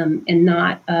 and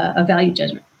not a value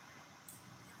judgment.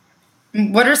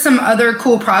 What are some other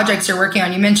cool projects you're working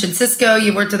on? You mentioned Cisco,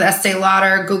 you worked with Estee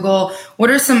Lauder, Google.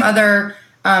 What are some other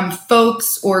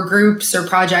folks or groups or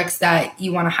projects that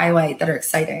you want to highlight that are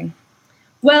exciting?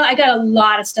 Well, I got a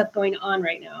lot of stuff going on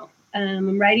right now.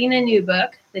 I'm writing a new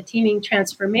book, The Teaming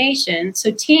Transformation.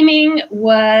 So teaming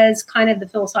was kind of the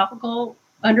philosophical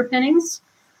underpinnings,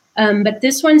 but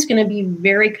this one's going to be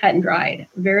very cut and dried,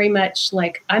 very much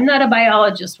like, I'm not a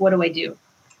biologist, what do I do?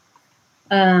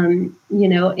 We're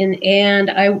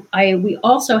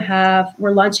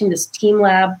launching this Team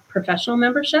Lab professional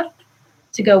membership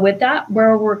to go with that,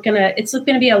 where it's going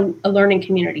to be a learning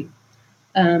community,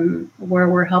 where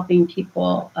we're helping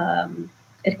people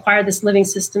acquire this living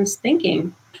systems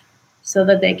thinking so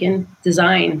that they can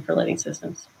design for living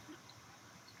systems.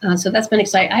 So that's been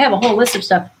exciting. I have a whole list of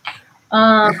stuff.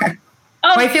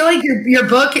 I feel like your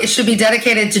book should be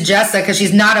dedicated to Jessa because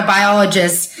she's not a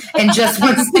biologist and just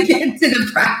wants to get to the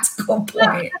practical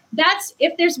point. That's,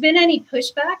 if there's been any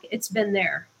pushback, it's been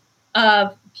there.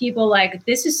 Of people like,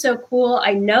 this is so cool.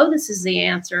 I know this is the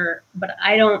answer, but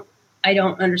I don't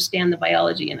understand the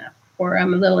biology enough, or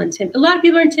I'm a little intimidated. A lot of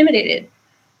people are intimidated.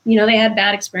 They had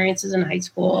bad experiences in high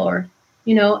school, or,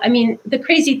 the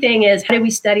crazy thing is, how do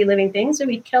we study living things? So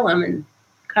we kill them and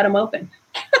cut them open.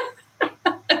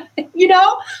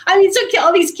 So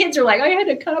all these kids are like, I had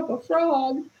to cut up a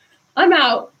frog. I'm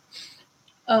out.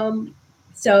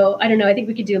 So I don't know. I think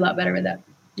we could do a lot better with that.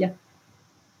 Yeah.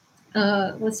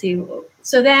 Let's see.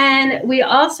 So then we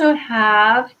also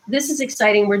have, this is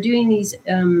exciting. We're doing these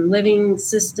living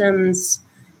systems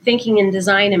thinking and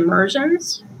design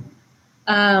immersions,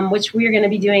 which we're going to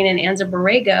be doing in Anza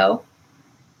Borrego.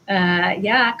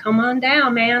 Yeah, come on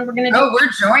down, man. We're going to we're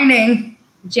joining.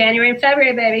 January and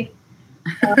February, baby.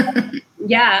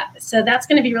 Yeah, so that's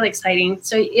going to be really exciting.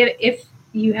 So if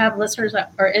you have listeners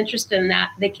that are interested in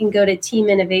that, they can go to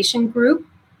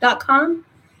teaminnovationgroup.com.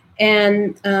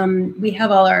 And we have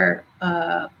all our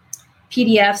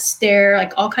PDFs there,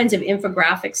 like all kinds of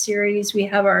infographic series. We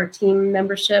have our team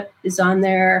membership is on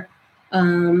there.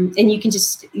 And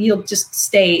you'll just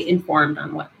stay informed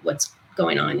on what's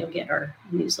going on. You'll get our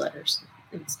newsletters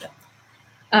and stuff.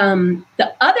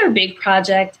 The other big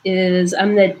project is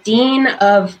I'm the dean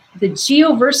of the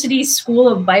GeoVersity School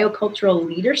of Biocultural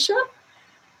Leadership,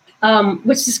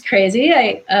 which is crazy.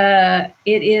 It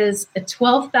is a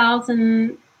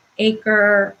 12,000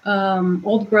 acre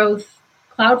old growth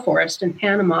cloud forest in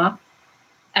Panama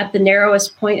at the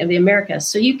narrowest point of the Americas.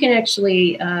 So you can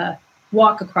actually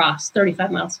walk across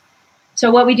 35 miles.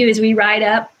 So what we do is we ride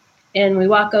up and we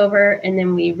walk over and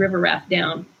then we river raft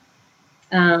down.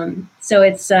 So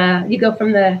it's you go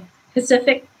from the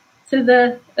Pacific to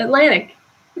the Atlantic.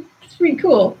 It's pretty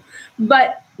cool.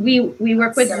 But we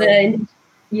work with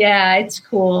it's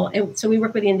cool. And so we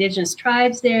work with the indigenous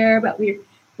tribes there, but we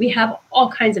have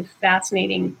all kinds of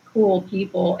fascinating, cool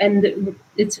people. And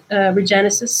it's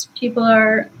Regenesis people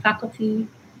are faculty.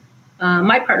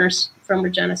 My partner's from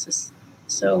Regenesis.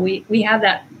 So we have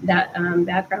that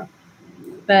background.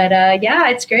 But yeah,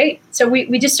 it's great. So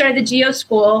we just started the Geo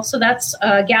School. So that's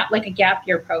a gap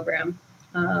year program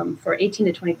for 18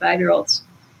 to 25-year-olds.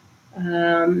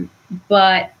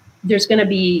 But there's going to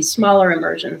be smaller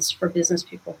immersions for business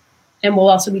people. And we'll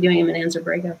also be doing them in Anza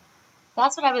Borrego.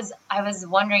 That's what I was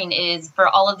wondering is for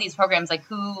all of these programs, like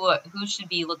who should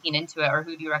be looking into it, or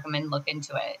who do you recommend look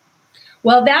into it?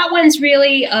 Well, that one's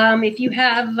really, if you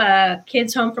have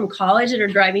kids home from college that are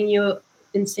driving you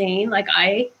insane, like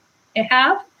I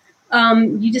have,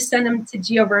 you just send them to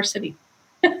GeoVersity.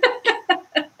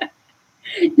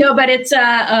 No, but it's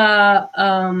that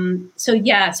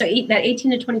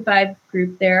 18 to 25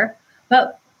 group there.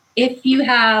 But if you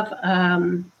have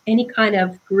any kind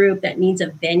of group that needs a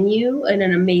venue in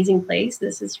an amazing place,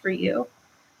 this is for you.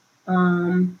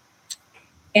 And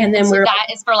then that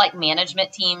is for like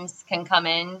management teams can come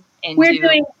in and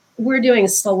we're doing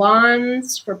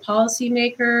salons for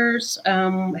policymakers,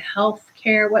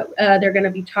 healthcare. They're going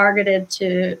to be targeted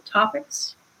to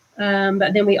topics.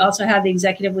 But then we also have the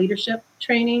executive leadership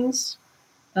trainings,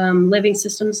 living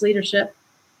systems leadership,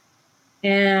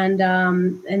 and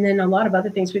then a lot of other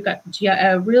things. We've got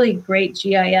a really great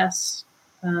GIS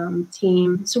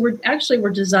team. So we're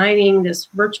designing this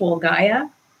virtual Gaia,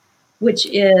 which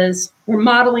is we're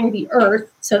modeling the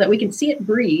Earth so that we can see it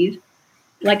breathe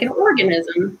like an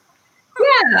organism.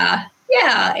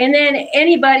 Yeah. And then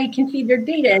anybody can feed their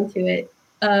data into it,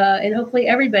 and hopefully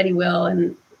everybody will.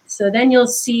 And so then you'll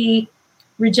see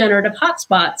regenerative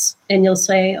hotspots, and you'll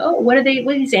say, "Oh, what are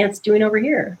these ants doing over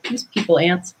here? These people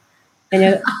ants." And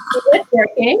it's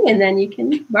working, and then you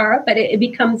can borrow. But it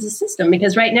becomes a system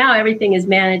because right now everything is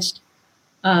managed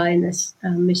in this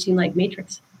machine-like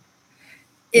matrix.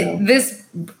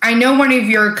 I know one of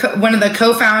the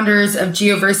co-founders of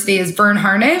GeoVersity is Vern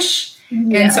Harnish,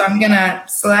 and so I'm gonna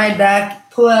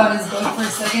pull out his book for a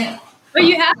second. Oh,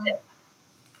 you have it.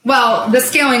 Well, the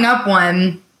Scaling Up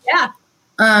one. Yeah.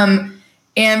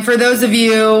 And for those of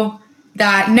you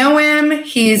that know him,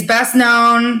 he's best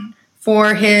known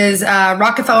for his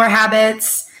Rockefeller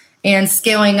Habits and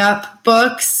Scaling Up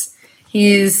books.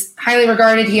 He's highly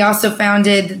regarded. He also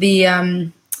founded the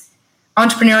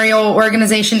entrepreneurial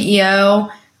organization EO,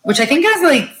 which I think has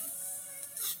like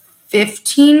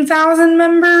 15,000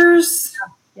 members.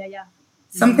 Yeah.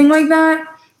 Something like that.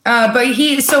 But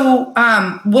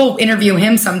we'll interview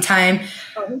him sometime.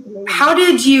 How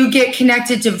did you get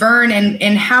connected to Vern,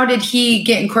 and how did he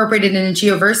get incorporated into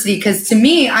GeoVersity? Because to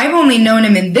me, I've only known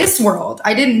him in this world.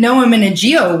 I didn't know him in a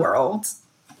geo world.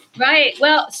 Right.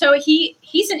 Well, so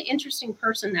he's an interesting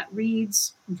person that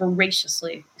reads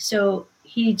voraciously. So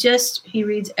he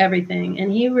reads everything,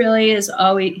 and he really is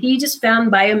he just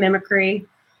found biomimicry,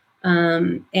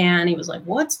 and he was like,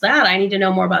 "What's that? I need to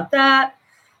know more about that."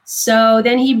 So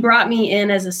then he brought me in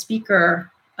as a speaker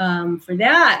for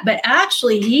that. But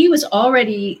actually, he was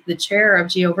already the chair of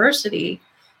GeoVersity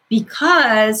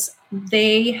because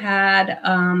they had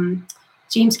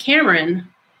James Cameron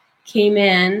came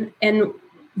in, and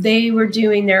they were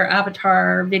doing their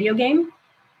Avatar video game.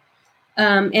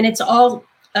 And it's all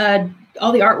the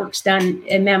artwork's done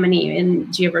in Mammonie in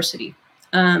GeoVersity.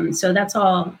 So that's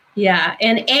all. Yeah.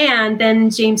 And then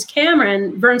James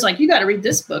Cameron, Vern's like, "You got to read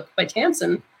this book by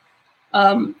Tamsen."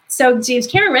 So James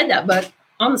Cameron read that book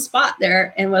on the spot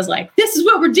there and was like, "This is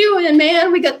what we're doing,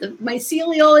 man. We got the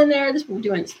mycelial in there. This is what we're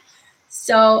doing."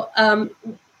 So I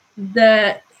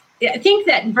think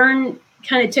that Vern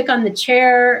kind of took on the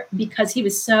chair because he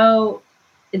was so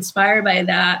inspired by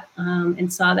that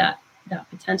and saw that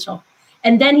potential.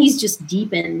 And then he's just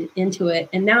deepened into it.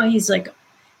 And now he's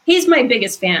my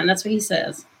biggest fan. That's what he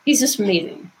says. He's just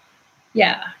amazing.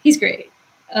 Yeah, he's great.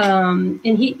 And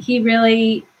he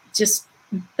really just,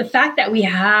 the fact that we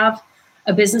have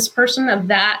a business person of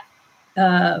that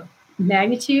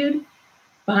magnitude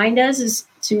behind us is,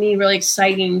 to me, really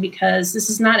exciting because this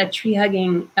is not a tree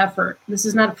hugging effort. This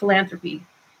is not a philanthropy.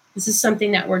 This is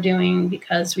something that we're doing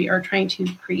because we are trying to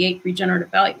create regenerative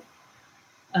value.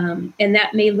 And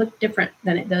that may look different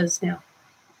than it does now.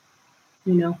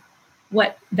 You know,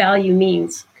 what value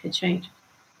means could change.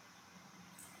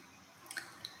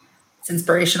 It's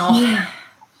inspirational.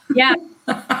 Yeah.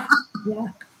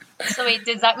 So wait,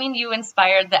 does that mean you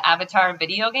inspired the Avatar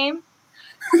video game?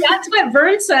 That's what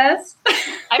Vern says.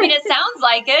 I mean, it sounds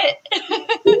like it.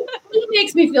 He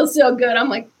makes me feel so good. I'm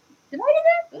like, did I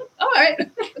do that? All right.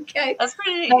 Okay. That's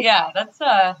pretty, that's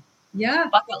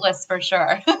bucket list for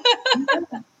sure.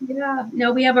 Yeah.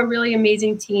 No, we have a really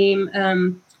amazing team.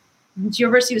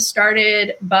 GeoVersity was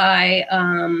started by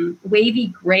Wavy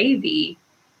Gravy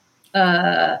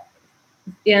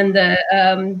in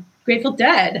the Grateful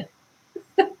Dead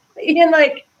in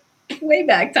like way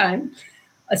back time.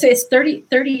 So it's 30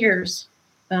 years.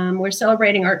 We're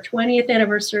celebrating our 20th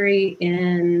anniversary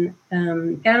in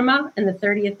Panama and the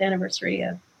 30th anniversary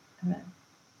of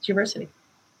University.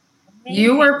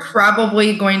 You are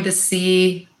probably going to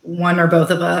see one or both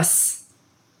of us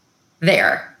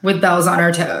there with bells on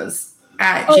our toes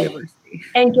at University.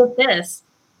 And get this,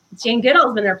 Jane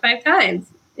Goodall's been there 5 times,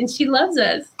 and she loves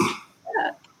us. Yeah.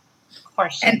 Of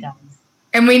course she does.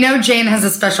 And we know Jane has a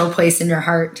special place in your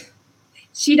heart.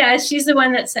 She does. She's the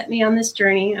one that set me on this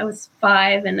journey. I was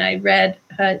 5, and I read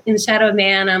In the Shadow of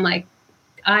Man. I'm like,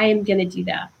 I am going to do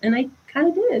that. And I kind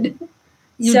of did.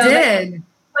 You did.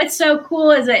 What's so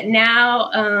cool is that now,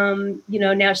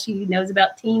 now she knows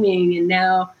about teaming, and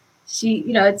now she,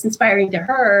 it's inspiring to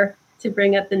her to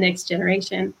bring up the next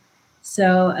generation.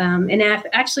 So, and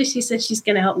actually she said she's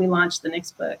going to help me launch the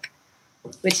next book,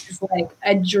 which is like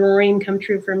a dream come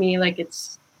true for me. Like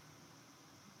it's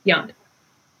beyond,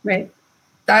 right?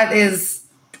 That's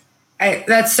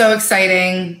so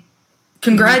exciting.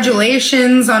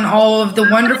 Congratulations on all of the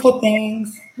wonderful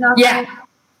things. Yeah.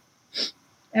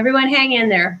 Everyone hang in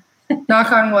there. Knock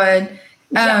on wood.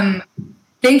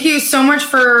 Thank you so much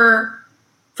for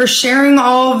sharing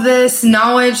all of this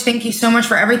knowledge. Thank you so much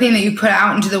for everything that you put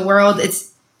out into the world.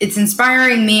 It's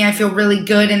inspiring me. I feel really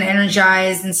good and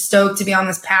energized and stoked to be on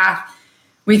this path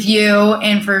with you,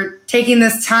 and for taking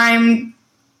this time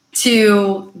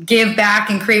to give back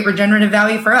and create regenerative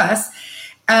value for us.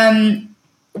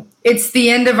 It's the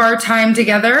end of our time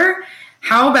together.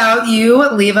 How about you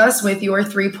leave us with your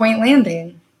 3-point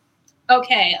landing?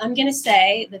 Okay, I'm going to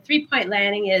say the 3-point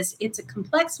landing is it's a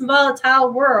complex and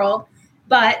volatile world,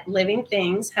 but living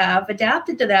things have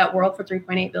adapted to that world for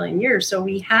 3.8 billion years. So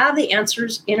we have the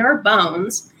answers in our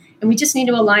bones, and we just need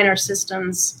to align our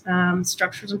systems,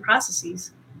 structures, and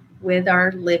processes with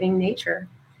our living nature.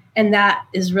 And that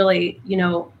is really,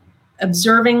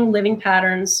 observing living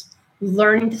patterns,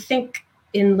 learning to think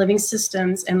in living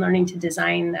systems, and learning to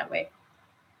design that way.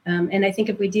 And I think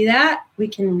if we do that, we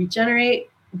can regenerate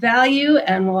value,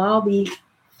 and we'll all be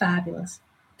fabulous.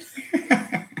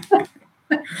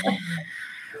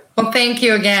 Well, thank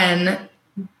you again.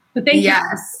 Thank you.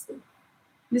 Yes.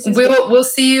 We'll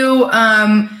see you.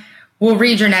 We'll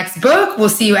read your next book. We'll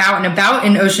see you out and about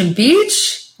in Ocean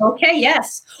Beach. Okay,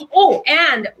 yes. Oh,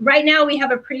 and right now we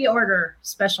have a pre-order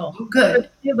special. Good. For the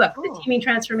new book, The Teaming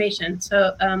Transformation.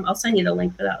 So I'll send you the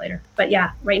link for that later. But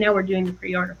yeah, right now we're doing the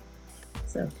pre-order.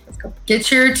 So let's go.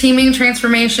 Get your Teaming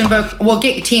Transformation book. Well,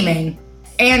 get Teaming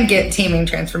and get Teaming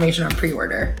Transformation on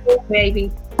pre-order.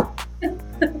 Baby.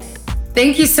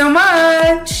 Thank you so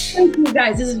much. Thank you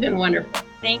guys. This has been wonderful.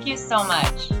 Thank you so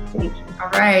much. Thank you. All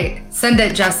right. Send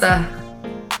it, Jessa.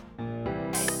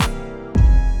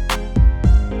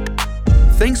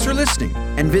 Thanks for listening,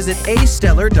 and visit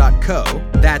astellar.co,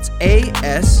 that's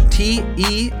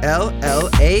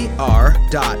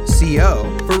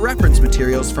ASTELLAR.co, for reference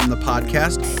materials from the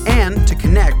podcast and to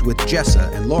connect with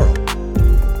Jessa and Laurel.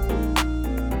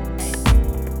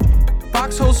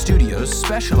 Foxhole Studios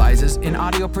specializes in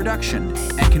audio production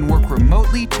and can work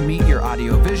remotely to meet your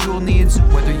audio-visual needs,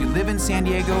 whether you live in San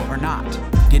Diego or not.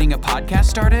 Getting a podcast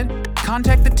started?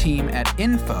 Contact the team at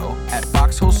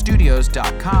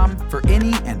info@foxholestudios.com for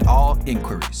any and all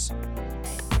inquiries.